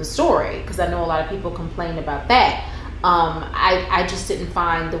line with the story, because I know a lot of people complain about that. I just didn't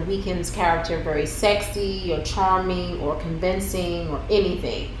find The Weeknd's character very sexy or charming or convincing or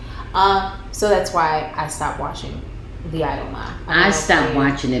anything. So that's why I stopped watching The Idol now. I stopped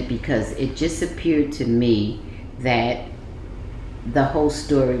watching it because it just appeared to me that the whole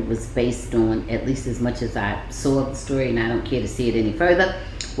story was based on, at least as much as I saw the story, and I don't care to see it any further,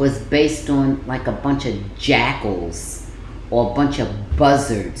 was based on like a bunch of jackals or a bunch of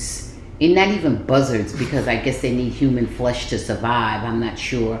buzzards. And not even buzzards, because I guess they need human flesh to survive, I'm not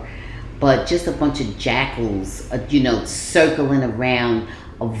sure. But just a bunch of jackals, circling around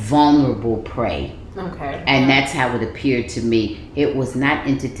a vulnerable prey. Okay. And that's how it appeared to me. It was not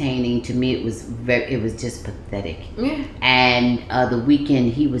entertaining to me. It was just pathetic. Yeah. And The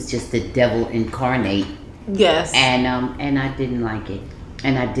Weeknd, he was just the devil incarnate. Yes. And I didn't like it.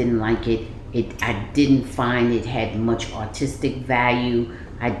 I didn't find it had much artistic value.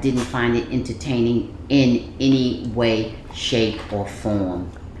 I didn't find it entertaining in any way, shape, or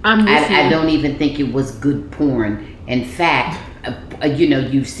form. I'm with you. I don't even think it was good porn. In fact,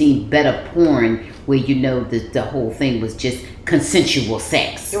 you've seen better porn where the whole thing was just consensual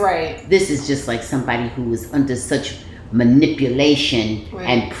sex. Right. This is just like somebody who was under such manipulation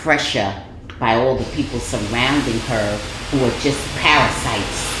and pressure by all the people surrounding her who are just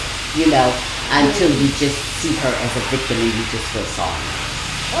parasites, until you just see her as a victim and you just feel sorry.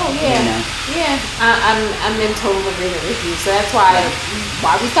 Oh yeah, yeah. I'm in total agreement with you. So that's why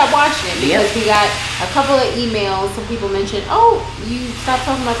we stopped watching it, because we got a couple of emails. Some people mentioned, "Oh, you stopped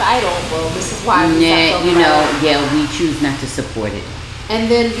talking about the Idol." Well, this is why we stopped talking about it. We choose not to support it. And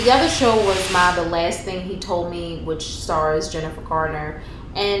then the other show was The Last Thing He Told Me, which stars Jennifer Garner.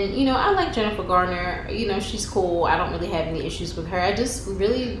 And, I like Jennifer Garner. She's cool. I don't really have any issues with her. I just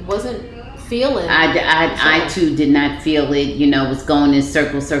really wasn't feeling I too did not feel it. It was going in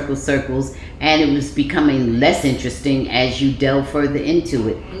circles, and it was becoming less interesting as you delve further into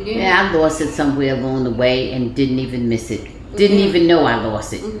it. Yeah, I lost it somewhere along the way and didn't even miss it. Didn't even know I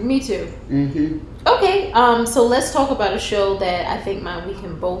lost it. Me too. Mm-hmm. Okay, so let's talk about a show that I think we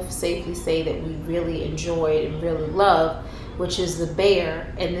can both safely say that we really enjoyed and really love, which is The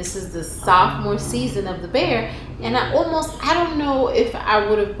Bear. And this is the sophomore season of The Bear. And I don't know if I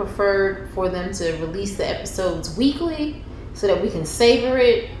would have preferred for them to release the episodes weekly so that we can savor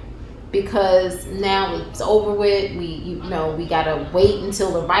it, because now it's over with. We gotta wait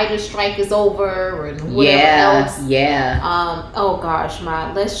until the writer's strike is over and whatever else. Yeah. Oh gosh,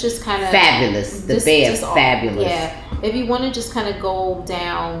 let's just kind of fabulous. The Bear, fabulous. Yeah. If you want to just kind of go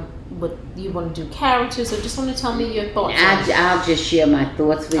down what you want to do, characters, or just want to tell me your thoughts. I'll just share my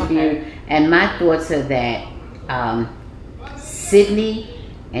thoughts with you, and my thoughts are that Sydney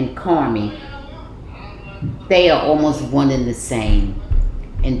and Carmi, they are almost one and the same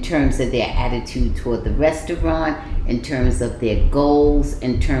in terms of their attitude toward the restaurant, in terms of their goals,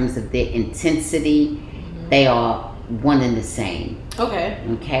 in terms of their intensity. Mm-hmm. They are one and the same. Okay.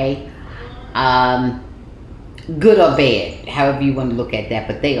 Good or bad, however you want to look at that,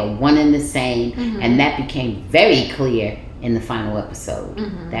 but they are one and the same. Mm-hmm. And that became very clear in the final episode.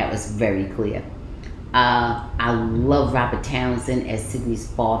 Mm-hmm. That was very clear. I love Robert Townsend as Sydney's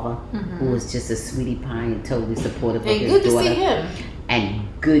father, who was just a sweetie pie and totally supportive of his daughter. And good to see him. And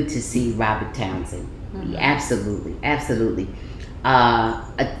good to see Robert Townsend. Mm-hmm. Absolutely.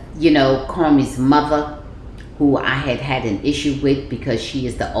 Carmi's mother, who I had an issue with because she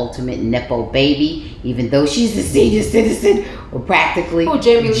is the ultimate Nepo baby, even though she's a senior citizen, or practically.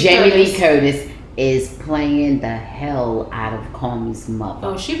 Jamie Lee Curtis is playing the hell out of Carmi's mother.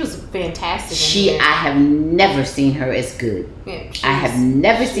 Oh, she was fantastic. I have never seen her as good. Yeah, I have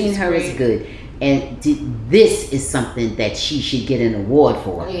never seen her as good. And this is something that she should get an award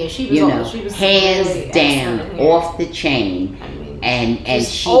for. Yeah, she was hands really down, off the chain. I mean, and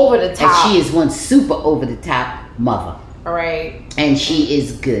she over the top. And she is one super over the top mother. All right. And she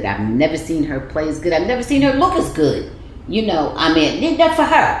is good. I've never seen her play as good. I've never seen her look as good. That for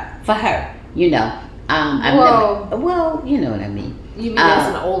her. Well, you know what I mean. You mean as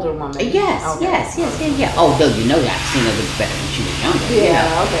an older woman? Yes, okay. yes. Oh, though I've seen her look better when she was younger.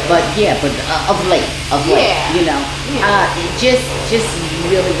 Yeah, okay. But of late, just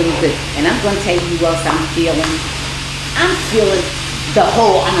really, really good. And I'm going to tell you who else I'm feeling. I'm feeling the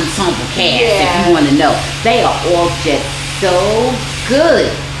whole ensemble cast. If you want to know, they are all just so good.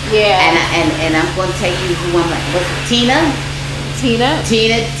 Yeah. And I'm going to tell you who I'm like. What's it,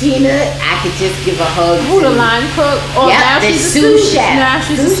 Tina, I could just give a hug. Who, the line cook? Oh, now she's a sous chef. Now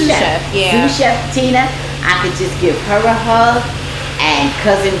she's a sous chef. Yeah. Sous chef Tina, I could just give her a hug. And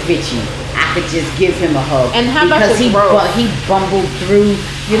cousin Richie, I could just give him a hug. And how about he bumbled through,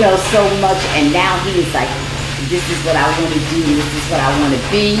 so much, and now he is like, this is what I want to do. This is what I want to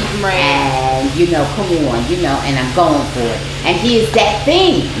be. Right. And come on, and I'm going for it. And he is that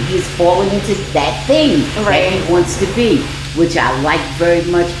thing. He's falling into that thing that he wants to be, which I like very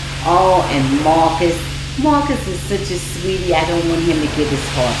much. Oh, and Marcus is such a sweetie. I don't want him to get his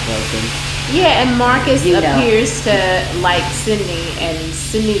heart broken. Yeah, and Marcus appears to like Sydney, and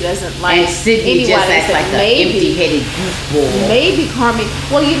Sydney doesn't like anyone. And Sydney just acts like an empty-headed goofball. Maybe Carmi.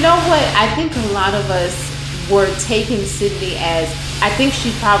 Well, you know what? I think a lot of us were taking Sydney as, I think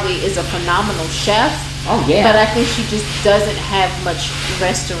she probably is a phenomenal chef. Oh, yeah. But I think she just doesn't have much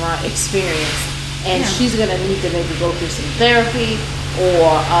restaurant experience. And she's going to need to maybe go through some therapy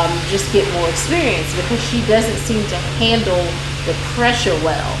or just get more experience, because she doesn't seem to handle the pressure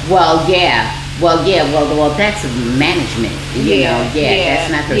well. Well, that's management.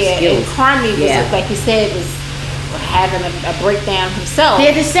 That's not her skills. And Carmi was, like you said, was having a breakdown himself.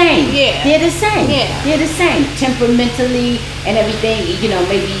 They're the same. Yeah. They're the same. Yeah. They're the same. Temperamentally and everything. You know,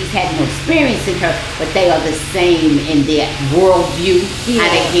 maybe he's had more experience in her, but they are the same in their worldview. Yeah. How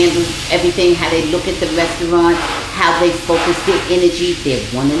they handle everything, how they look at the restaurant, how they focus their energy. They're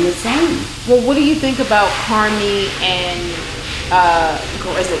one and the same. Well, what do you think about Carmi and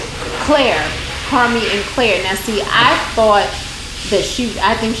is it Claire? Carmi and Claire. Now, see, I thought that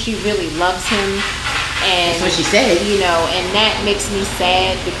I think she really loves him. And, that's what she said. You know, and that makes me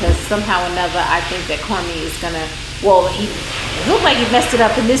sad because somehow or another I think that Carmi is gonna. Well, he looked like he messed it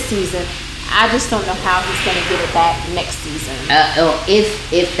up in this season. I just don't know how he's gonna get it back next season.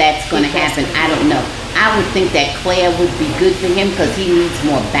 If that's gonna happen, I don't know. I would think that Claire would be good for him because he needs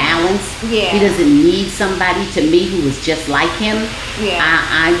more balance. Yeah. He doesn't need somebody to me who is just like him. Yeah.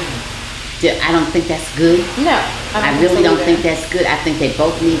 I don't think that's good. No, I really don't think that's good. I think they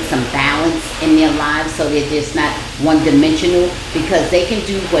both need some balance in their lives so they're just not one-dimensional, because they can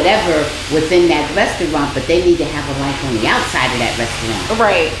do whatever within that restaurant, but they need to have a life on the outside of that restaurant.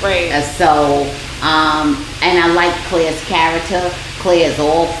 Right. And I like Claire's character. Claire's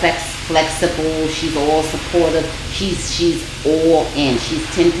all flexible. She's all supportive. She's all in. She's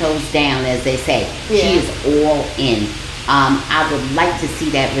 10 toes down, as they say. Yeah. She is all in. I would like to see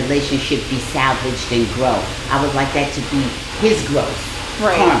that relationship be salvaged and grow. I would like that to be his growth.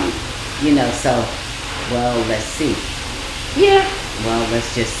 Right. Carmi. You know, so, well, let's see. Yeah. Well,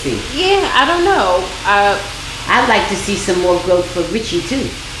 let's just see. Yeah, I don't know. I'd like to see some more growth for Richie, too.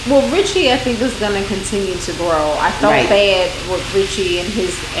 Well, Richie, I think, is going to continue to grow. I felt bad with Richie and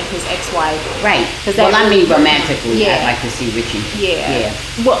his ex-wife. Right. Well, I mean romantically. Yeah. I'd like to see Richie. Yeah.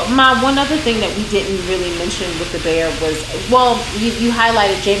 Well, my one other thing that we didn't really mention with the Bear was, well, you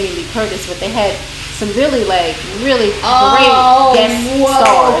highlighted Jamie Lee Curtis, but they had some really great guest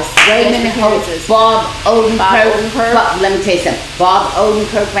stars. Wait a minute, Bob Odenkirk. Let me tell you something. Bob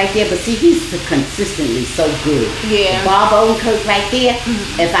Odenkirk right there, but see, he's consistently so good. Yeah. Bob Odenkirk right there.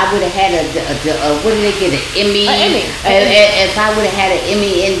 If I would have had what did they get, an Emmy? If I would have had an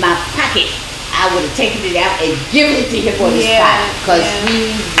Emmy in my pocket, I would have taken it out and given it to him on the spot, because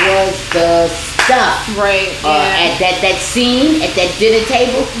he was the stuff. Right. At that scene at that dinner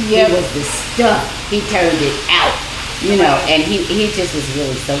table, he was the stuff. He turned it out, you know, and he just was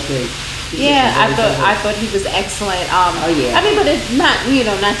really so good. I thought he was excellent. I mean, but it's not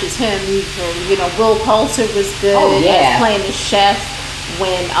just him. Will Poulter was good. As playing the chef.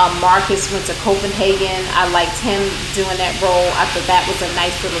 When Marcus went to Copenhagen, I liked him doing that role. I thought that was a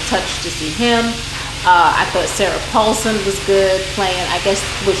nice little touch to see him. I thought Sarah Paulson was good playing. I guess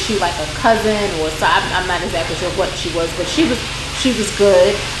was she like a cousin or so? I'm not exactly sure what she was, but she was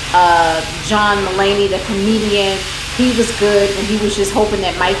good. John Mulaney, the comedian, he was good, and he was just hoping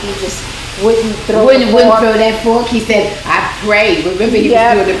that Mikey just wouldn't throw that fork. He said, "I pray." Remember, he was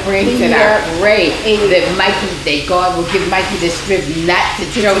doing the prayer. He said, "I pray that God will give Mikey the strength not to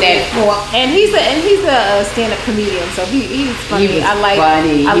throw that fork." And he's a stand-up comedian, so he's funny. I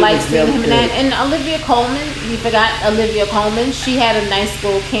like seeing him in that. And Olivia Colman, you forgot Olivia Colman. She had a nice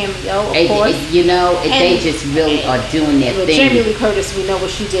little cameo, of course. They just really are doing their thing. Jamie Lee Curtis, we know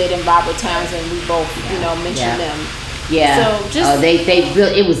what she did, and Robert Townsend, we both mentioned them. Yeah. So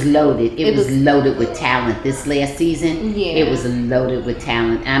it was loaded. It was loaded with talent this last season. Yeah. It was loaded with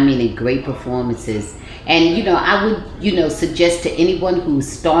talent. I mean, great performances. And I would suggest to anyone who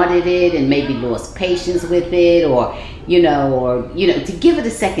started it and maybe lost patience with it, or to give it a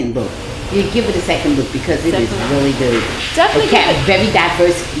second look. You give it a second look, because it is really good. Definitely.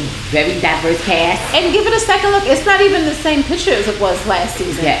 Very diverse cast. And give it a second look. It's not even the same picture as it was last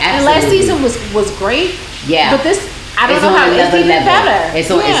season. Yeah, absolutely. And last season was great. Yeah. But this, I don't know how it's even better. It's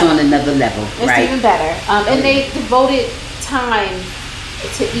on another level. It's even better. And they devoted time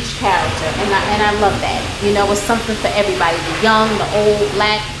to each character, and I love that. It's something for everybody: the young, the old,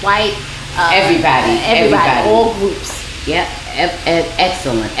 black, white, everybody, all groups. Yep.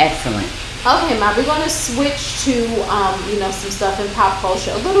 Excellent. Okay, Ma, we're going to switch to some stuff in pop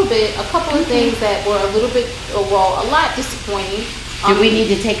culture a couple of things that were a lot disappointing. Do we need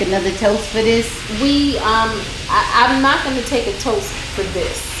to take another toast for this? I'm not going to take a toast for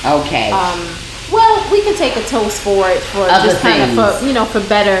this. Okay. Well, we can take a toast for it, for other just kind things. of for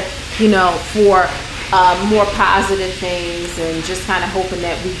better, for more positive things, and just kind of hoping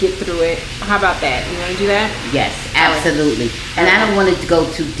that we get through it. How about that? You want to do that? Yes, absolutely. And I don't want to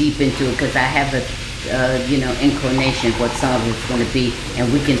go too deep into it, because I have a inclination of what some of it's going to be,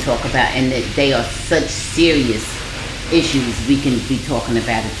 and we can talk about, and they are such serious issues. We can be talking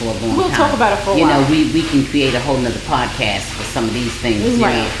about it for a long time. We'll talk about it for a while. We can create a whole nother podcast for some of these things.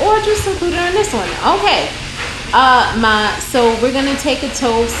 Right. Or just include it in this one. Okay. So we're gonna take a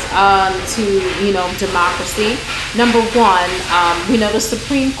toast to democracy. Number one, we know the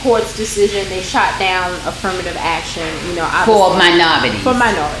Supreme Court's decision. They shot down affirmative action. For minorities. For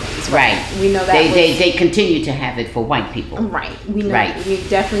minorities, right? We know that they continue to have it for white people. Right. We know. Right. We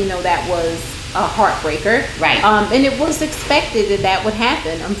definitely know that was a heartbreaker. Right. And it was expected that would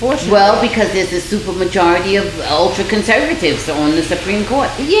happen, unfortunately. Well, because there's a super majority of ultra conservatives on the Supreme Court.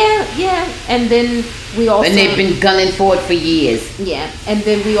 Yeah. And then we also... And they've been gunning for it for years. Yeah. And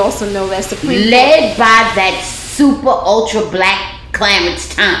then we also know that Supreme Led by that super ultra black Clarence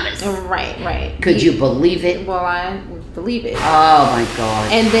Thomas. Right. Could you believe it? Well, I believe it. Oh my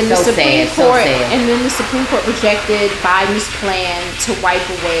God. And then the Supreme Court... sad. And then the Supreme Court rejected Biden's plan to wipe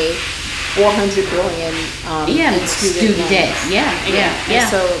away $400 billion in student debt. Yeah. And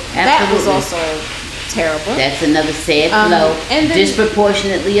so that was also terrible. That's another sad blow, and then,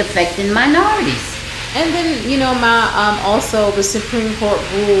 disproportionately affecting minorities. And then also the Supreme Court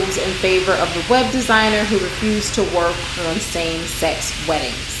rules in favor of the web designer who refused to work on same-sex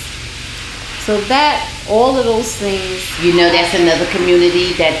weddings. So that all of those things, that's another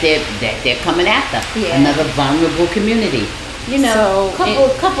community that they're coming after. Yeah. Another vulnerable community.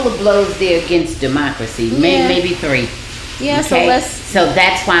 Couple of blows there against democracy. Yeah. Maybe 3. Yeah. Okay? So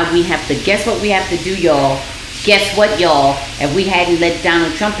that's why we have to. Guess what we have to do, y'all? Guess what, y'all? If we hadn't let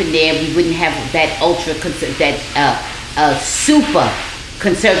Donald Trump in there, we wouldn't have that super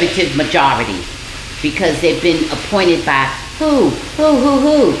conservative majority, because they've been appointed by who?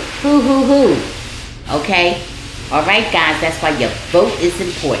 Okay? All right, guys. That's why your vote is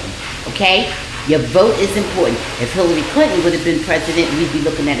important. Okay? Your vote is important. If Hillary Clinton would have been president, we'd be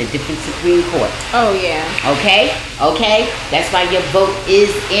looking at a different Supreme Court. Oh, yeah. Okay? That's why your vote is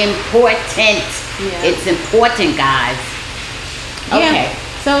important. Yeah. It's important, guys. Okay.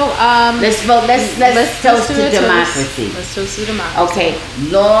 Yeah. So, let's vote. Let's toast to democracy. Let's toast to democracy. Okay.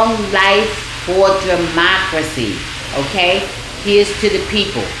 Long life for democracy. Okay? Here's to the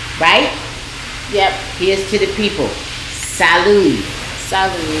people. Right? Yep. Here's to the people. Salud.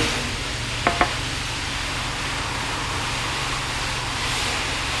 Salud.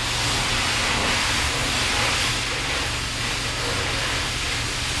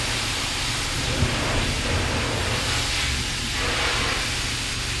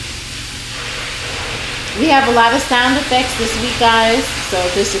 We have a lot of sound effects this week, guys, so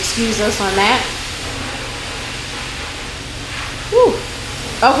just excuse us on that. Whew.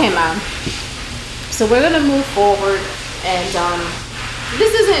 Okay, Mom. So we're gonna move forward, and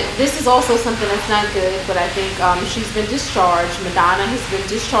this is also something that's not good, but I think she's been discharged. Madonna has been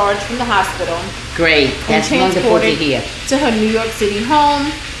discharged from the hospital. Great. That's wonderful to hear. To her New York City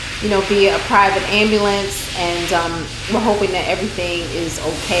home, via a private ambulance, and we're hoping that everything is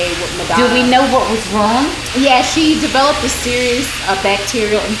okay with Madonna. Do we know what was wrong? Yeah, she developed a serious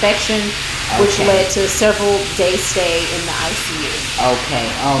bacterial infection, which led to several days stay in the ICU. Okay.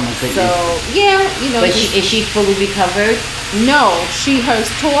 Oh my goodness. So yeah, But is she fully recovered? No, her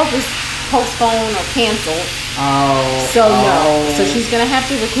tour was postponed or canceled. Oh. So no. So she's gonna have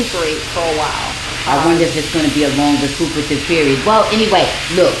to recuperate for a while. I wonder if it's going to be a long recuperative period. Well, anyway,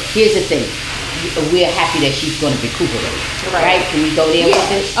 look, here's the thing. We're happy that she's going to recuperate. Right? Can we go there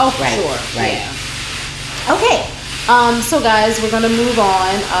with it? Oh, for sure. Right. Yeah. Okay. So, guys, we're going to move on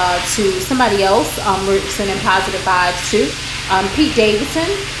to somebody else. We're sending positive vibes to Pete Davidson.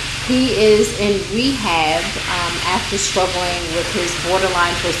 He is in rehab after struggling with his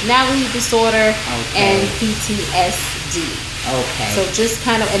borderline personality disorder and PTSD. Okay. So just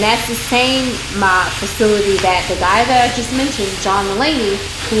kind of, and that's the same facility that the guy that I just mentioned, John Mulaney,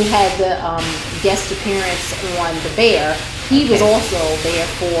 who had the guest appearance on The Bear, he was also there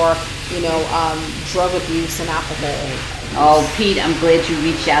for, drug abuse and alcohol. Oh, Pete, I'm glad you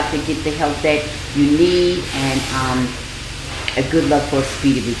reached out to get the help that you need, and a good luck for a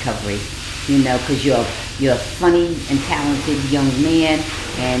speedy recovery. Because you're a funny and talented young man,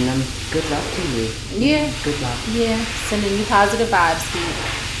 and good luck to you. Yeah. Good luck. Yeah. Sending you positive vibes, Pete.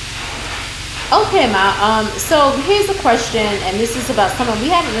 Okay, Ma. So here's a question, and this is about someone we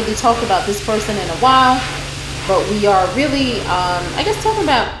haven't really talked about this person in a while, but we are really, talking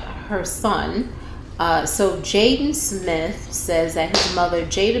about her son. So Jaden Smith says that his mother,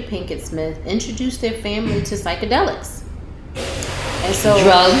 Jada Pinkett Smith, introduced their family to psychedelics. And so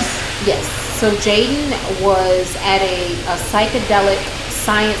drugs? Yes. So Jaden was at a psychedelic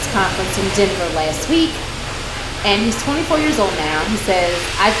science conference in Denver last week, and he's 24 years old now. He says,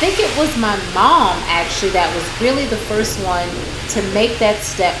 I think it was my mom actually that was really the first one to make that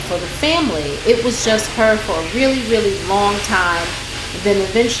step for the family. It was just her for a really, really long time. Then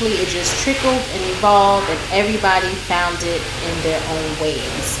eventually it just trickled and evolved, and everybody found it in their own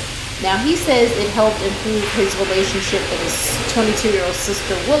ways. Now he says it helped improve his relationship with his 22-year-old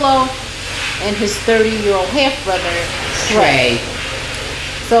sister Willow and his 30-year-old half-brother Trey.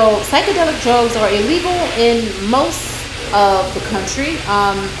 So psychedelic drugs are illegal in most of the country,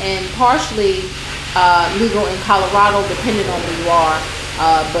 and partially legal in Colorado, depending on where you are,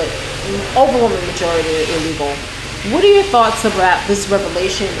 but overwhelming majority are illegal. What are your thoughts about this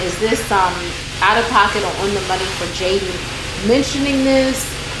revelation? Is this out of pocket or on the money for Jaden mentioning this?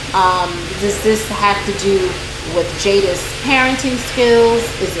 Does this have to do with Jada's parenting skills?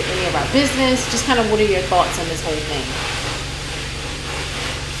 Is it any of our business? Just kind of what are your thoughts on this whole thing?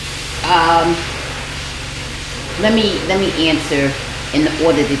 Let me answer in the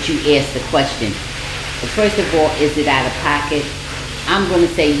order that you asked the question. First of all, is it out of pocket? I'm going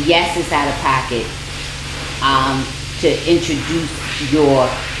to say yes, it's out of pocket. To introduce your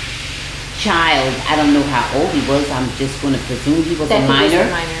child, I don't know how old he was. I'm just going to presume he was a minor.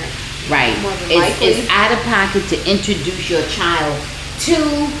 Right. It's out of pocket to introduce your child to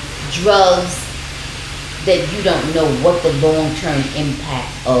drugs that you don't know what the long-term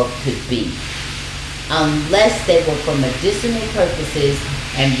impact of could be. Unless they were for medicinal purposes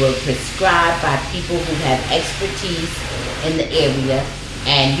and were prescribed by people who have expertise in the area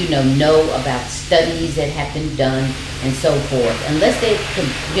and know about studies that have been done and so forth. Unless they,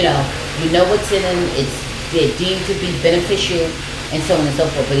 you know what's in them, they're deemed to be beneficial and so on and so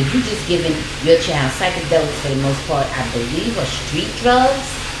forth. But if you're just giving your child psychedelics, for the most part, I believe, are street drugs.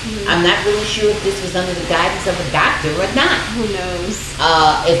 Mm-hmm. I'm not really sure if this was under the guidance of a doctor or not. Who knows?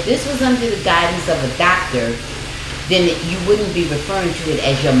 If this was under the guidance of a doctor, then you wouldn't be referring to it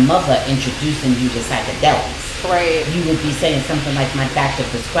as your mother introducing you to psychedelics. Right. You would be saying something like, my doctor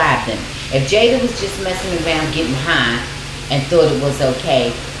prescribed them. If Jada was just messing around getting high and thought it was okay,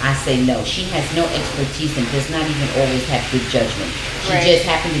 I say no. She has no expertise and does not even always have good judgment. She just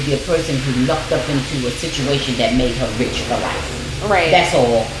happened to be a person who lucked up into a situation that made her rich for life. Right. That's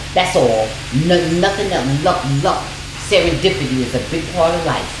all. Nothing else. Luck. Serendipity is a big part of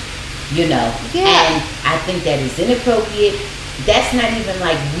life. Yeah. And I think that is inappropriate. That's not even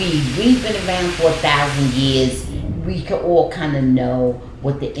like weed. We've been around for 1,000 years. We can all kind of know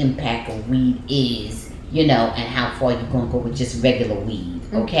what the impact of weed is, and how far you're going to go with just regular weed,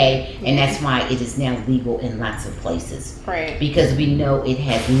 okay? Mm-hmm. And that's why it is now legal in lots of places. Right. Because we know it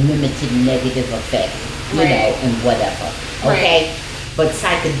has limited negative effect, you know, and whatever, okay? Right. But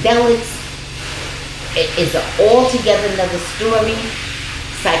psychedelics is altogether another story.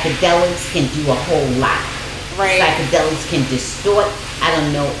 Psychedelics can do a whole lot. Right. Psychedelics can distort. I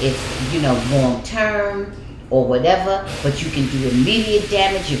don't know if, long term or whatever, but you can do immediate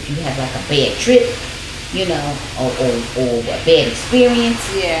damage if you have like a bad trip, or a bad experience.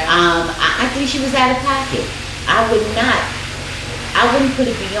 Yeah. I think she was out of pocket. I wouldn't put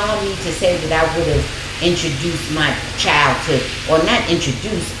it beyond me to say that I would have introduced my child to, or not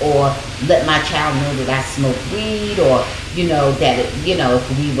introduce, or let my child know that I smoke weed, or, that,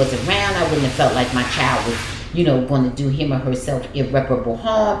 if weed was around, I wouldn't have felt like my child was, going to do him or herself irreparable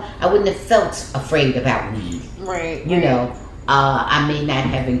harm. I wouldn't have felt afraid about weed. Right. I may not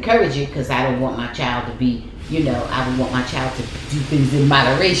have encouraged it because I don't want my child to be, I would want my child to do things in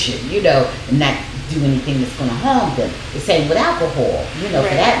moderation, and not do anything that's going to harm them. The same with alcohol, for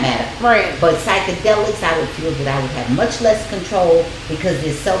that matter. Right. But psychedelics, I would feel that I would have much less control because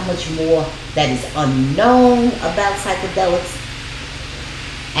there's so much more that is unknown about psychedelics.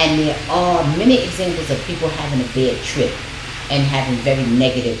 And there are many examples of people having a bad trip and having very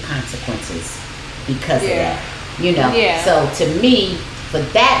negative consequences because of that. So to me, for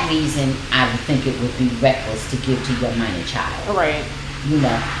that reason, I would think it would be reckless to give to your minor child. Right.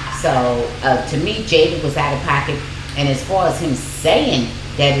 So to me, Jada was out of pocket. And as far as him saying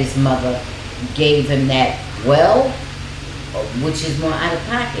that his mother gave him that, which is more out of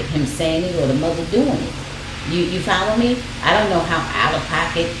pocket, him saying it or the mother doing it? You follow me? I don't know how out of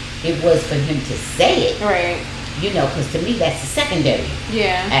pocket it was for him to say it. Right. Because to me that's the secondary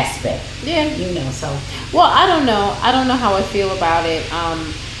aspect. Yeah. So. Well, I don't know. I don't know how I feel about it.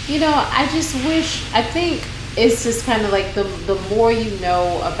 I just wish, I think it's just kind of like the more you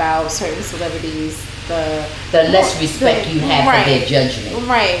know about certain celebrities, the less respect you have for their judgment.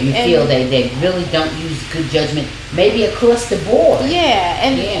 Right. You feel they really don't use good judgment, maybe across the board. Yeah.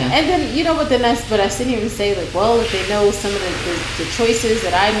 And then, but I sit here and say, like, well, if they know some of the choices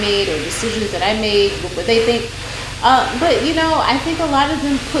that I made or decisions that I made, what they think. But, I think a lot of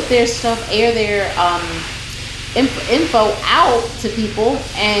them put their stuff, air their info out to people,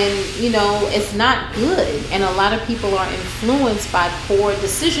 and it's not good, and a lot of people are influenced by poor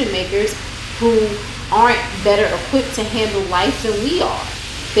decision makers who aren't better equipped to handle life than we are.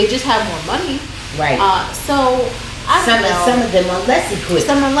 They just have more money, Right. So I don't know. Some of them are less equipped.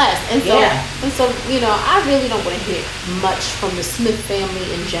 Some are less, and so Yeah. I really don't want to hear much from the Smith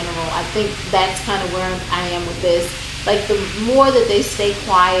family in general. I think that's kind of where I am with this. Like, the more that they stay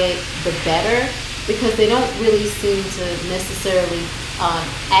quiet, the better, because they don't really seem to necessarily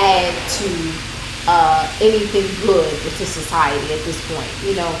add to anything good to society at this point.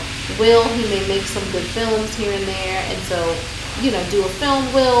 Will, he may make some good films here and there, and so do a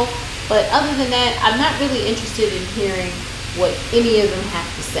film, Will. But other than that, I'm not really interested in hearing what any of them have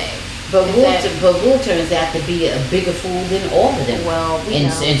to say. But Will turns out to be a bigger fool than all of them. Well, in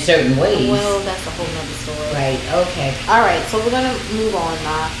certain ways. Well, that's a whole nother story. Right. Okay. All right. So we're gonna move on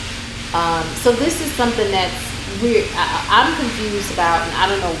now. So this is something that's weird. I'm confused about, and I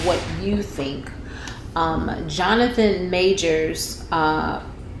don't know what you think. Jonathan Majors'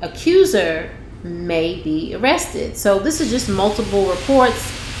 accuser may be arrested. So this is just multiple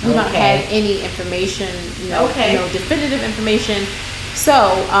reports. We don't have any information, definitive information. So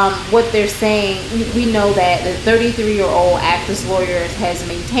what they're saying, we know that the 33-year-old actress lawyer has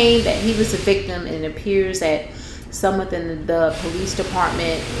maintained that he was a victim, and it appears that some within the police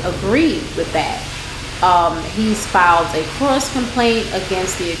department agreed with that. He's filed a cross complaint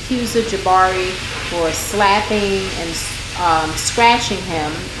against the accuser, Jabari, for slapping and scratching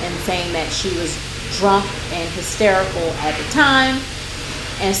him, and saying that she was drunk and hysterical at the time.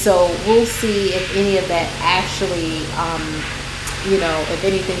 And so we'll see if any of that actually, if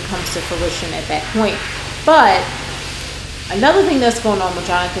anything comes to fruition at that point. But another thing that's going on with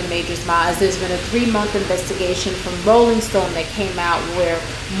Jonathan Majors' is there's been a 3-month investigation from Rolling Stone that came out where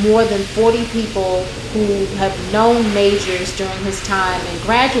more than 40 people who have known Majors during his time in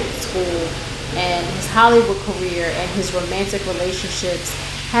graduate school and his Hollywood career and his romantic relationships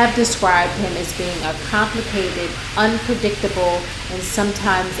have described him as being a complicated, unpredictable, and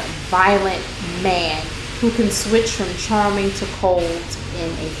sometimes violent man who can switch from charming to cold in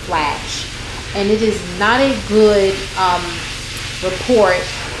a flash. And it is not a good report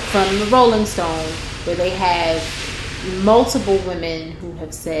from the Rolling Stone, where they have multiple women who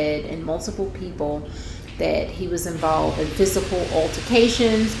have said, and multiple people, that he was involved in physical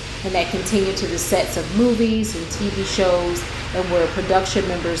altercations and that continued to the sets of movies and TV shows, and where production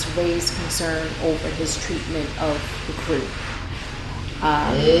members raised concern over his treatment of the crew.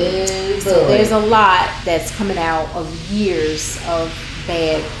 So there's a lot that's coming out of years of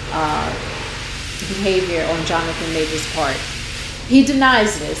bad behavior on Jonathan Majors' part. He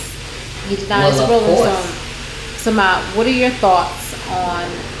denies this. He denies the Rolling Stone. So, Ma, what are your thoughts on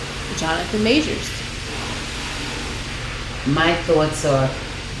Jonathan Majors? My thoughts are,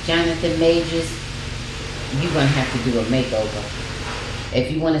 Jonathan Majors, you're going to have to do a makeover.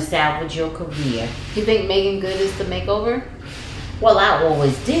 If you want to salvage your career. You think Megan Good is the makeover? Well, I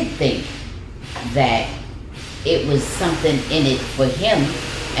always did think that it was something in it for him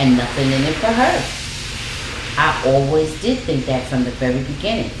and nothing in it for her. I always did think that from the very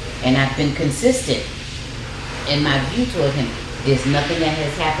beginning. And I've been consistent in my view toward him. There's nothing that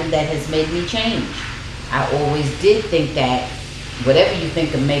has happened that has made me change. I always did think that whatever you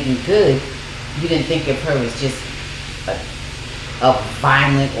think of Megan Good, you didn't think of her as just a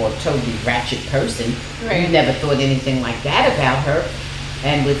violent or totally ratchet person. Right. You never thought anything like that about her.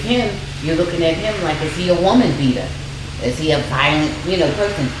 And with him, you're looking at him like, is he a woman beater? Is he a violent,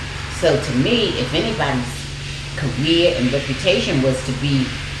 person? So to me, if anybody's career and reputation was to be,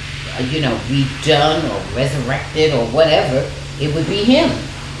 redone or resurrected or whatever, it would be him.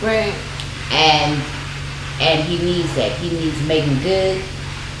 Right. And he needs that. He needs Megan Good.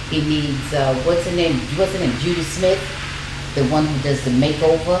 He needs, what's her name? Judy Smith, the one who does the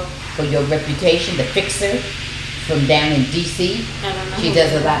makeover for your reputation, the fixer from down in D.C. I don't know. She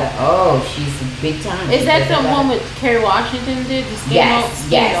does a lot of, she's big time. Is that the one with Kerry Washington did? The yes.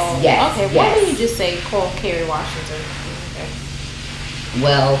 Okay, why didn't you just say call Kerry Washington? Okay.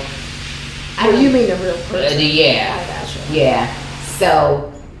 Well, you mean the real person? Yeah. I gotcha. Yeah. So,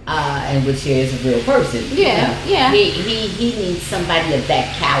 and which is a real person. Yeah, yeah. He needs somebody of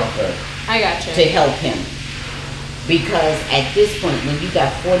that caliber. I gotcha. To help him. Because at this point, when you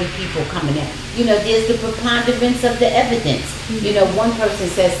got 40 people coming in, there's the preponderance of the evidence. Mm-hmm. One person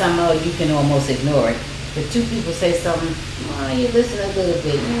says something, you can almost ignore it. If 2 people say something, you listen a little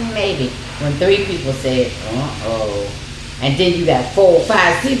bit, maybe. When 3 people say it, and then you got 4,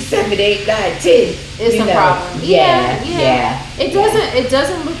 5, 6, 7, 8, 9, 10. It's a problem. Yeah. It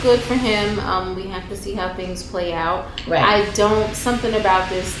doesn't look good for him. We have to see how things play out. Right. Something about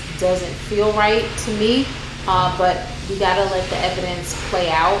this doesn't feel right to me. But we gotta let the evidence play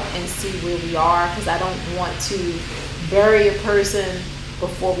out and see where we are, because I don't want to bury a person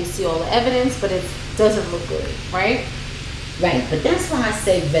before we see all the evidence, but it doesn't look good, right? Right, but that's why I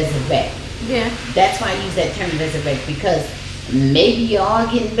say resurrect. Yeah. That's why I use that term resurrect, because maybe you are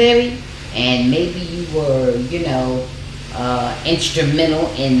getting buried, and maybe you were, instrumental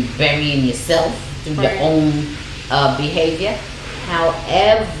in burying yourself through your own behavior.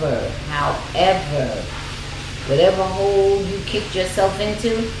 However, whatever hole you kicked yourself into,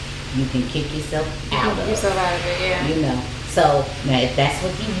 you can kick yourself out of it. Yeah. So now if that's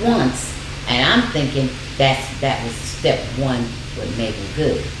what he wants, and I'm thinking that was step one, what made him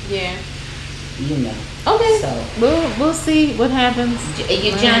good. Yeah. Okay. So we'll see what happens.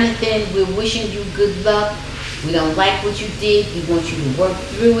 Jonathan, we're wishing you good luck. We don't like what you did. We want you to work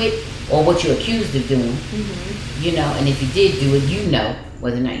through it, or what you're accused of doing. Mm-hmm. And if you did do it,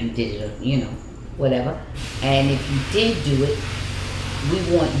 whether or not you did it, or whatever. And if you did do it, we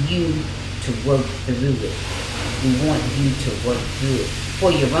want you to work through it. We want you to work through it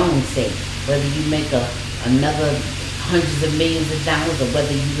for your own sake. Whether you make another hundreds of millions of dollars, or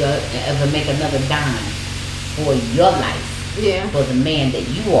whether you ever make another dime for your life, for the man that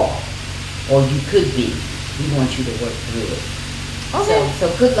you are, or you could be, we want you to work through it. Okay. So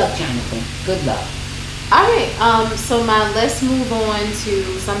good luck, Jonathan. Good luck. All right, so let's move on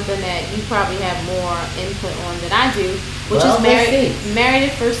to something that you probably have more input on than I do, which is Married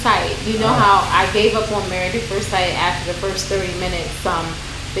at First Sight. You know how I gave up on Married at First Sight after the first 30 minutes,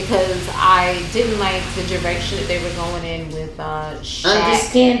 because I didn't like the direction that they were going in with Shaq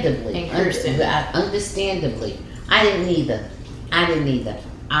Understandably. and Kirsten. Understandably. I didn't either. I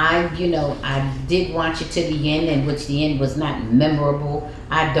did watch it to the end, in which the end was not memorable.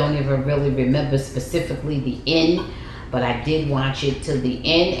 I don't even really remember specifically the end, but I did watch it to the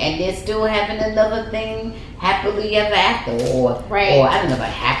end, and they're still having another thing, happily ever after, or I don't know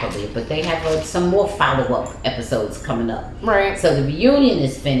about happily, but they have some more follow-up episodes coming up. Right. So the reunion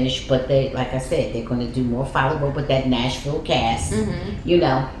is finished, but they, like I said, they're going to do more follow-up with that Nashville cast.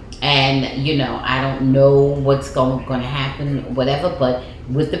 Mm-hmm. And I don't know what's going to happen, whatever. But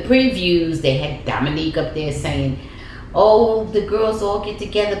with the previews, they had Dominique up there saying, "Oh, the girls all get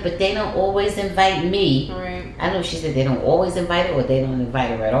together, but they don't always invite me." Right. I don't know if she said they don't always invite her, or they don't invite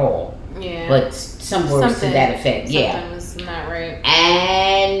her at all. Yeah. But some words to that effect. Something was not right.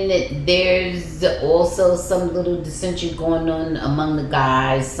 And there's also some little dissension going on among the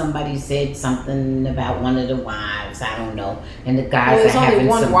guys. Somebody said something about one of the wives. I don't know. And the guys there's are having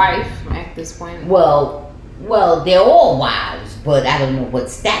only one wife at this point. Well, they're all wives, but I don't know what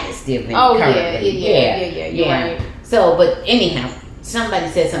status they're in currently. Yeah. You're right. So, but anyhow, somebody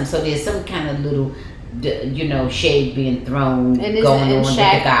said something. So there's some kind of little, shade being thrown going on with the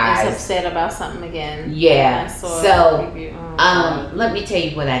guys. Is upset about something again. Yeah. So, let me tell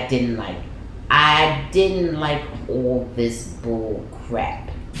you what I didn't like. I didn't like all this bull crap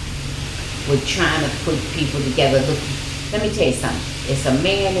with trying to put people together. Look, let me tell you something. It's a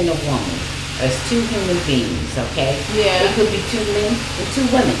man and a woman. It's two human beings, okay? Yeah. It could be 2 men and 2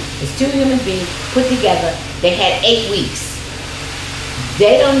 women. It's 2 human beings put together. They had 8 weeks.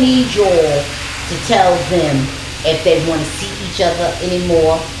 They don't need y'all to tell them if they want to see each other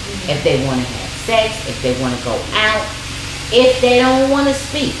anymore, if they want to have sex, if they want to go out, if they don't want to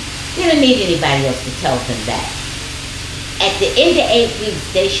speak. You don't need anybody else to tell them that. At the end of 8 weeks,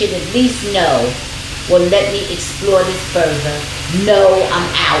 they should at least know, well, let me explore this further. No, I'm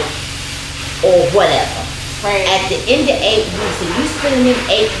out, or whatever. Right. At the end of 8 weeks, and you spending them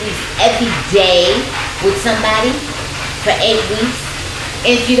 8 weeks every day with somebody for 8 weeks,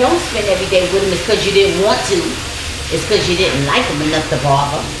 and if you don't spend every day with them, it's because you didn't want to. It's because you didn't like them enough to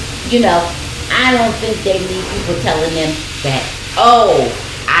bother. I don't think they need people telling them that, oh,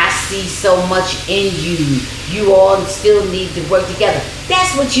 I see so much in you. You all still need to work together.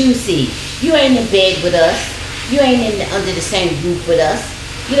 That's what you see. You ain't in bed with us. You ain't under the same roof with us.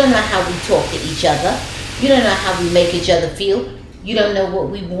 You don't know how we talk to each other. You don't know how we make each other feel. You don't know what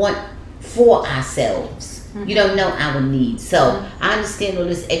we want for ourselves. You don't know our needs. So I understand all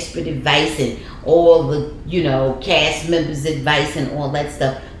this expert advice and all the, cast members' advice and all that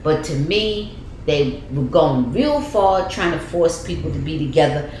stuff. But to me, they were going real far trying to force people to be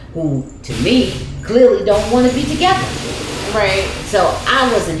together who, to me, clearly don't want to be together. Right. So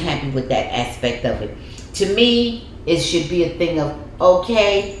I wasn't happy with that aspect of it. To me, it should be a thing of,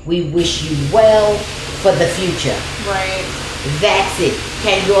 okay, we wish you well for the future. Right. That's it.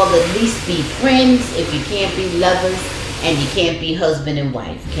 Can you all at least be friends if you can't be lovers and you can't be husband and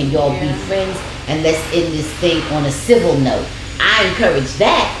wife? Can you all be friends and let's end this thing on a civil note? I encourage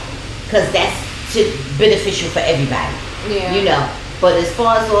that because that's beneficial for everybody. Yeah. You know. But as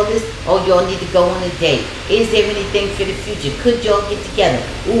far as all this, oh, y'all need to go on a date. Is there anything for the future? Could y'all get together?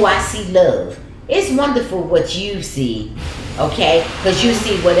 Ooh, I see love. It's wonderful what you see, okay? Because you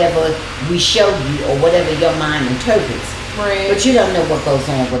see whatever we show you or whatever your mind interprets. Right. But you don't know what goes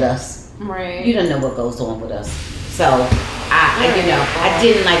on with us. Right. You don't know what goes on with us. So, I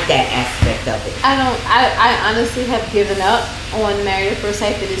didn't like that aspect of it. I honestly have given up on Married at First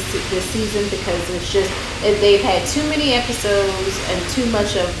Sight for this season because it's just they've had too many episodes and too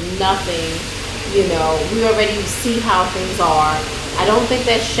much of nothing. You know, we already see how things are. I don't think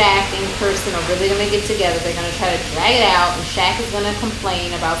that Shaq and Kirsten are really going to get together. They're going to try to drag it out, and Shaq is going to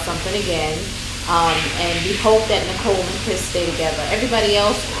complain about something again. And we hope that Nicole and Chris stay together. Everybody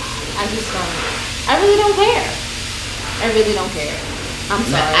else, I really don't care. I really don't care. I'm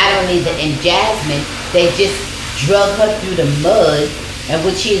sorry. I don't either. And Jasmine, they just drug her through the mud, and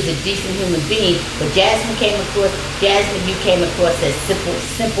which she is a decent human being. But Jasmine, you came across as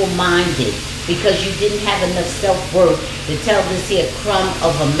simple-minded because you didn't have enough self-worth to tell this here crumb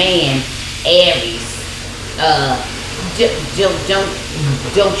of a man, Aries.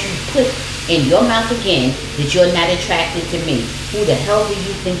 Don't you put in your mouth again that you're not attracted to me. Who the hell do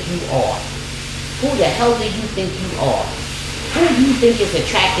you think you are? Who the hell do you think you are? Who do you think is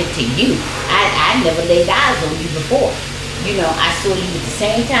attracted to you? I never laid eyes on you before. You know, I saw you at the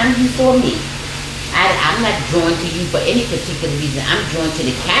same time you saw me. I'm not drawn to you for any particular reason. I'm drawn to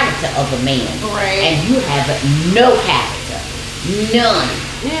the character of a man. Right. And you have no character. None.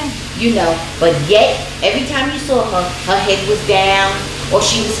 Yeah. You know, but yet, every time you saw her, her head was down, or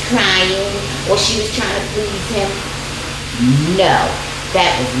she was crying, or she was trying to please him. No.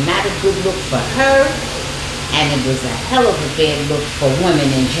 That was not a good look for her, and it was a hell of a bad look for women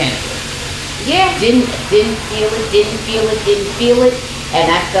in general. Yeah. Didn't feel it. And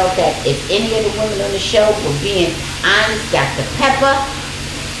I felt that if any of the women on the show were being honest, Dr. Pepper,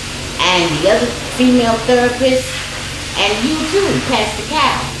 and the other female therapist, and you too, Pastor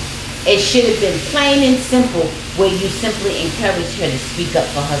Cal, it should have been plain and simple where you simply encouraged her to speak up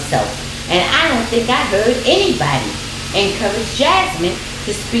for herself. And I don't think I heard anybody encourage Jasmine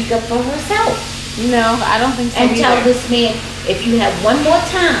to speak up for herself. No, I don't think so. And either. tell this man, if you have one more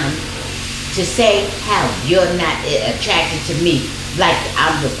time to say how you're not attracted to me, like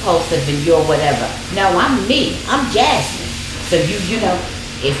I'm repulsive and you're whatever. No, I'm me. I'm Jasmine. So you know,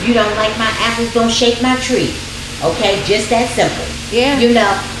 if you don't like my apples, don't shake my tree. Okay, just that simple. Yeah. You know,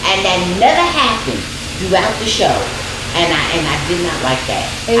 and that never happened throughout the show. And I did not like that.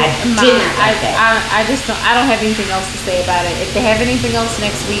 I did not like that. I don't have anything else to say about it. If they have anything else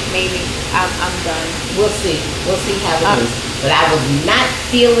next week, maybe I'm done. We'll see. We'll see how it is. But I was not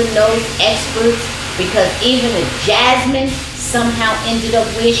feeling those experts because even if Jasmine somehow ended up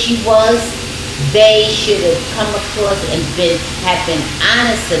where she was, they should have come across and have been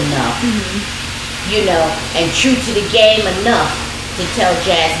honest enough, you know, and true to the game enough to tell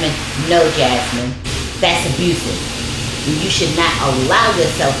Jasmine, no, Jasmine, that's abusive. You should not allow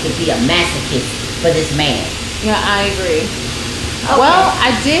yourself to be a masochist for this man. Yeah, I agree. Okay. Well,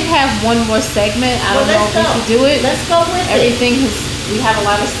 I did have one more segment. I don't know if we should do it. Let's go with Everything we have a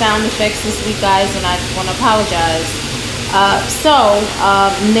lot of sound effects this week, guys, and I want to apologize.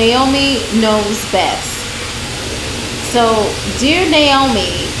 Naomi knows best. So, dear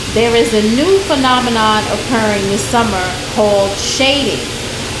Naomi, there is a new phenomenon occurring this summer called shading.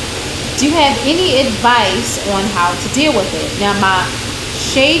 Do you have any advice on how to deal with it? Now, my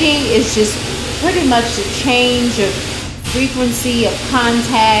shading is just pretty much the change of frequency of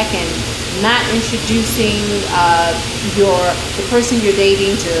contact and not introducing the person you're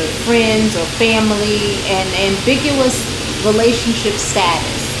dating to friends or family, and ambiguous relationship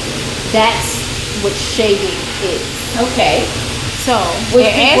status. That's what shading is. Okay. So,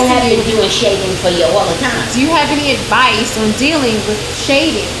 people have been doing shading for you all the time. Do you have any advice on dealing with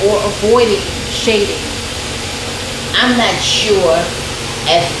shading or avoiding shading? I'm not sure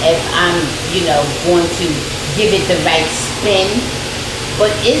if I'm, going to give it the right spin. But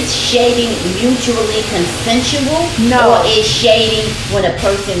is shading mutually consensual? No. Or is shading when a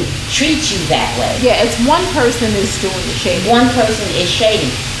person treats you that way? Yeah, it's one person is doing the shading. One person is shading.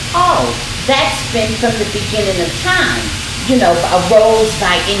 Oh, that's been from the beginning of time. Arose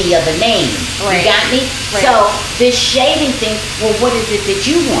by any other name. Right. You got me? Right. So this shading thing, well, what is it that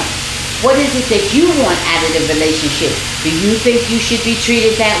you want? What is it that you want out of the relationship? Do you think you should be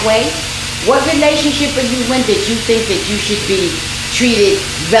treated that way? What relationship are you in that you think that you should be treated,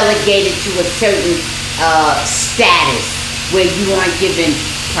 relegated to a certain status where you aren't given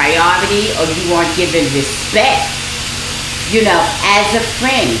priority or you aren't given respect? You know, as a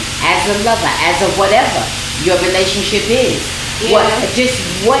friend, as a lover, as a whatever your relationship is. Yeah.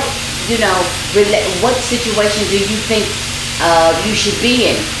 What situation do you think you should be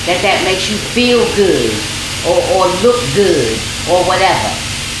in that makes you feel good or look good or whatever?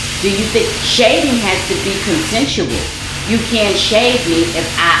 Do you think shaving has to be consensual? You can't shave me if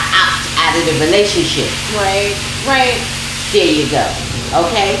I opt out of the relationship. Right. There you go.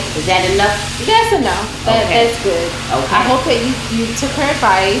 Okay? Is that enough? That's enough. That's good. Okay. I hope that you took her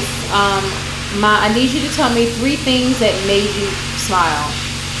advice. I need you to tell me 3 things that made you smile.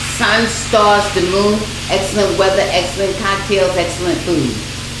 Sun, stars, the moon, excellent weather, excellent cocktails, excellent food.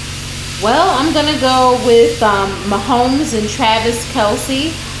 Well, I'm gonna go with Mahomes and Travis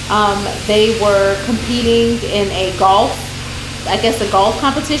Kelce. They were competing in a golf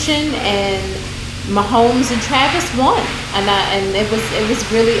competition, and Mahomes and Travis won, and it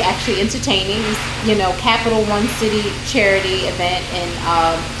was really actually entertaining. It was, Capital One City charity event in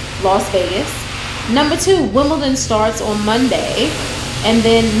Las Vegas. Number 2, Wimbledon starts on Monday, and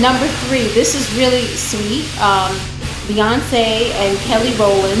then number 3, this is really sweet. Beyonce and Kelly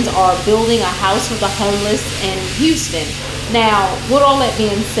Rowland are building a house for the homeless in Houston. Now, with all that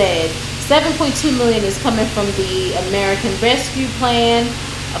being said, $7.2 million is coming from the American Rescue Plan,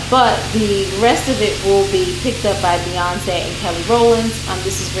 but the rest of it will be picked up by Beyonce and Kelly Rowland.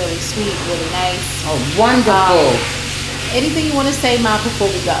 This is really sweet, really nice. Oh, wonderful. Anything you want to say, Ma, before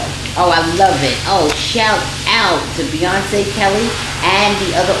we go? Oh, I love it. Oh, shout out to Beyonce, Kelly, and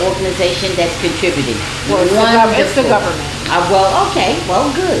the other organization that's contributing. Well, it's the government. Okay. Well,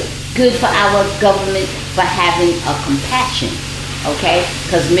 good. Good for our government for having a compassion. Okay?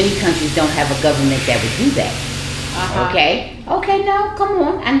 Because many countries don't have a government that would do that. Uh-huh. Okay, now, come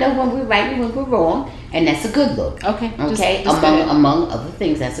on. I know when we're right and when we're wrong. And that's a good look. Okay. Just among other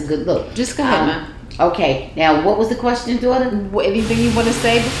things, that's a good look. Just go ahead, Ma. Okay, now what was the question, daughter? Anything you want to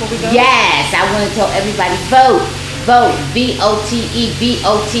say before we go? Yes, I want to tell everybody, vote, V-O-T-E,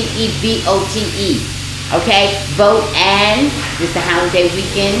 V-O-T-E, V-O-T-E. Okay, vote, and this is the holiday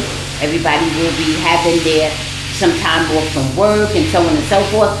weekend. Everybody will be having some time off from work and so on and so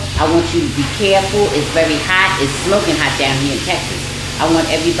forth. I want you to be careful. It's very hot. It's smoking hot down here in Texas. I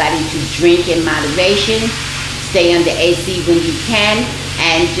want everybody to drink in moderation. Stay under AC when you can,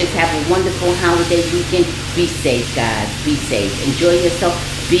 and just have a wonderful holiday weekend. Be safe, guys. Be safe. Enjoy yourself.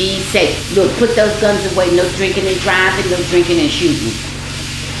 Be safe. Look, put those guns away. No drinking and driving. No drinking and shooting.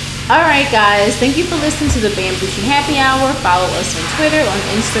 All right, guys. Thank you for listening to the Bamboozling Happy Hour. Follow us on Twitter, on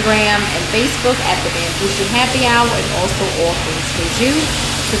Instagram, and Facebook at the Bamboozling Happy Hour, and also All Things Kaju.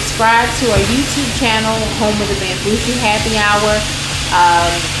 Subscribe to our YouTube channel, home of the Bamboozling Happy Hour.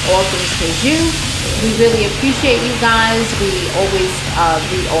 All Things Kaju. We really appreciate you guys. We always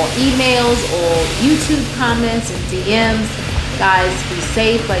read all emails, all YouTube comments, and DMs. Guys, be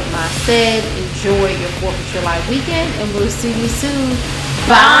safe, like Ma said. Enjoy your 4th of July weekend, and we'll see you soon.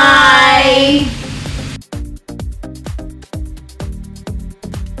 Bye.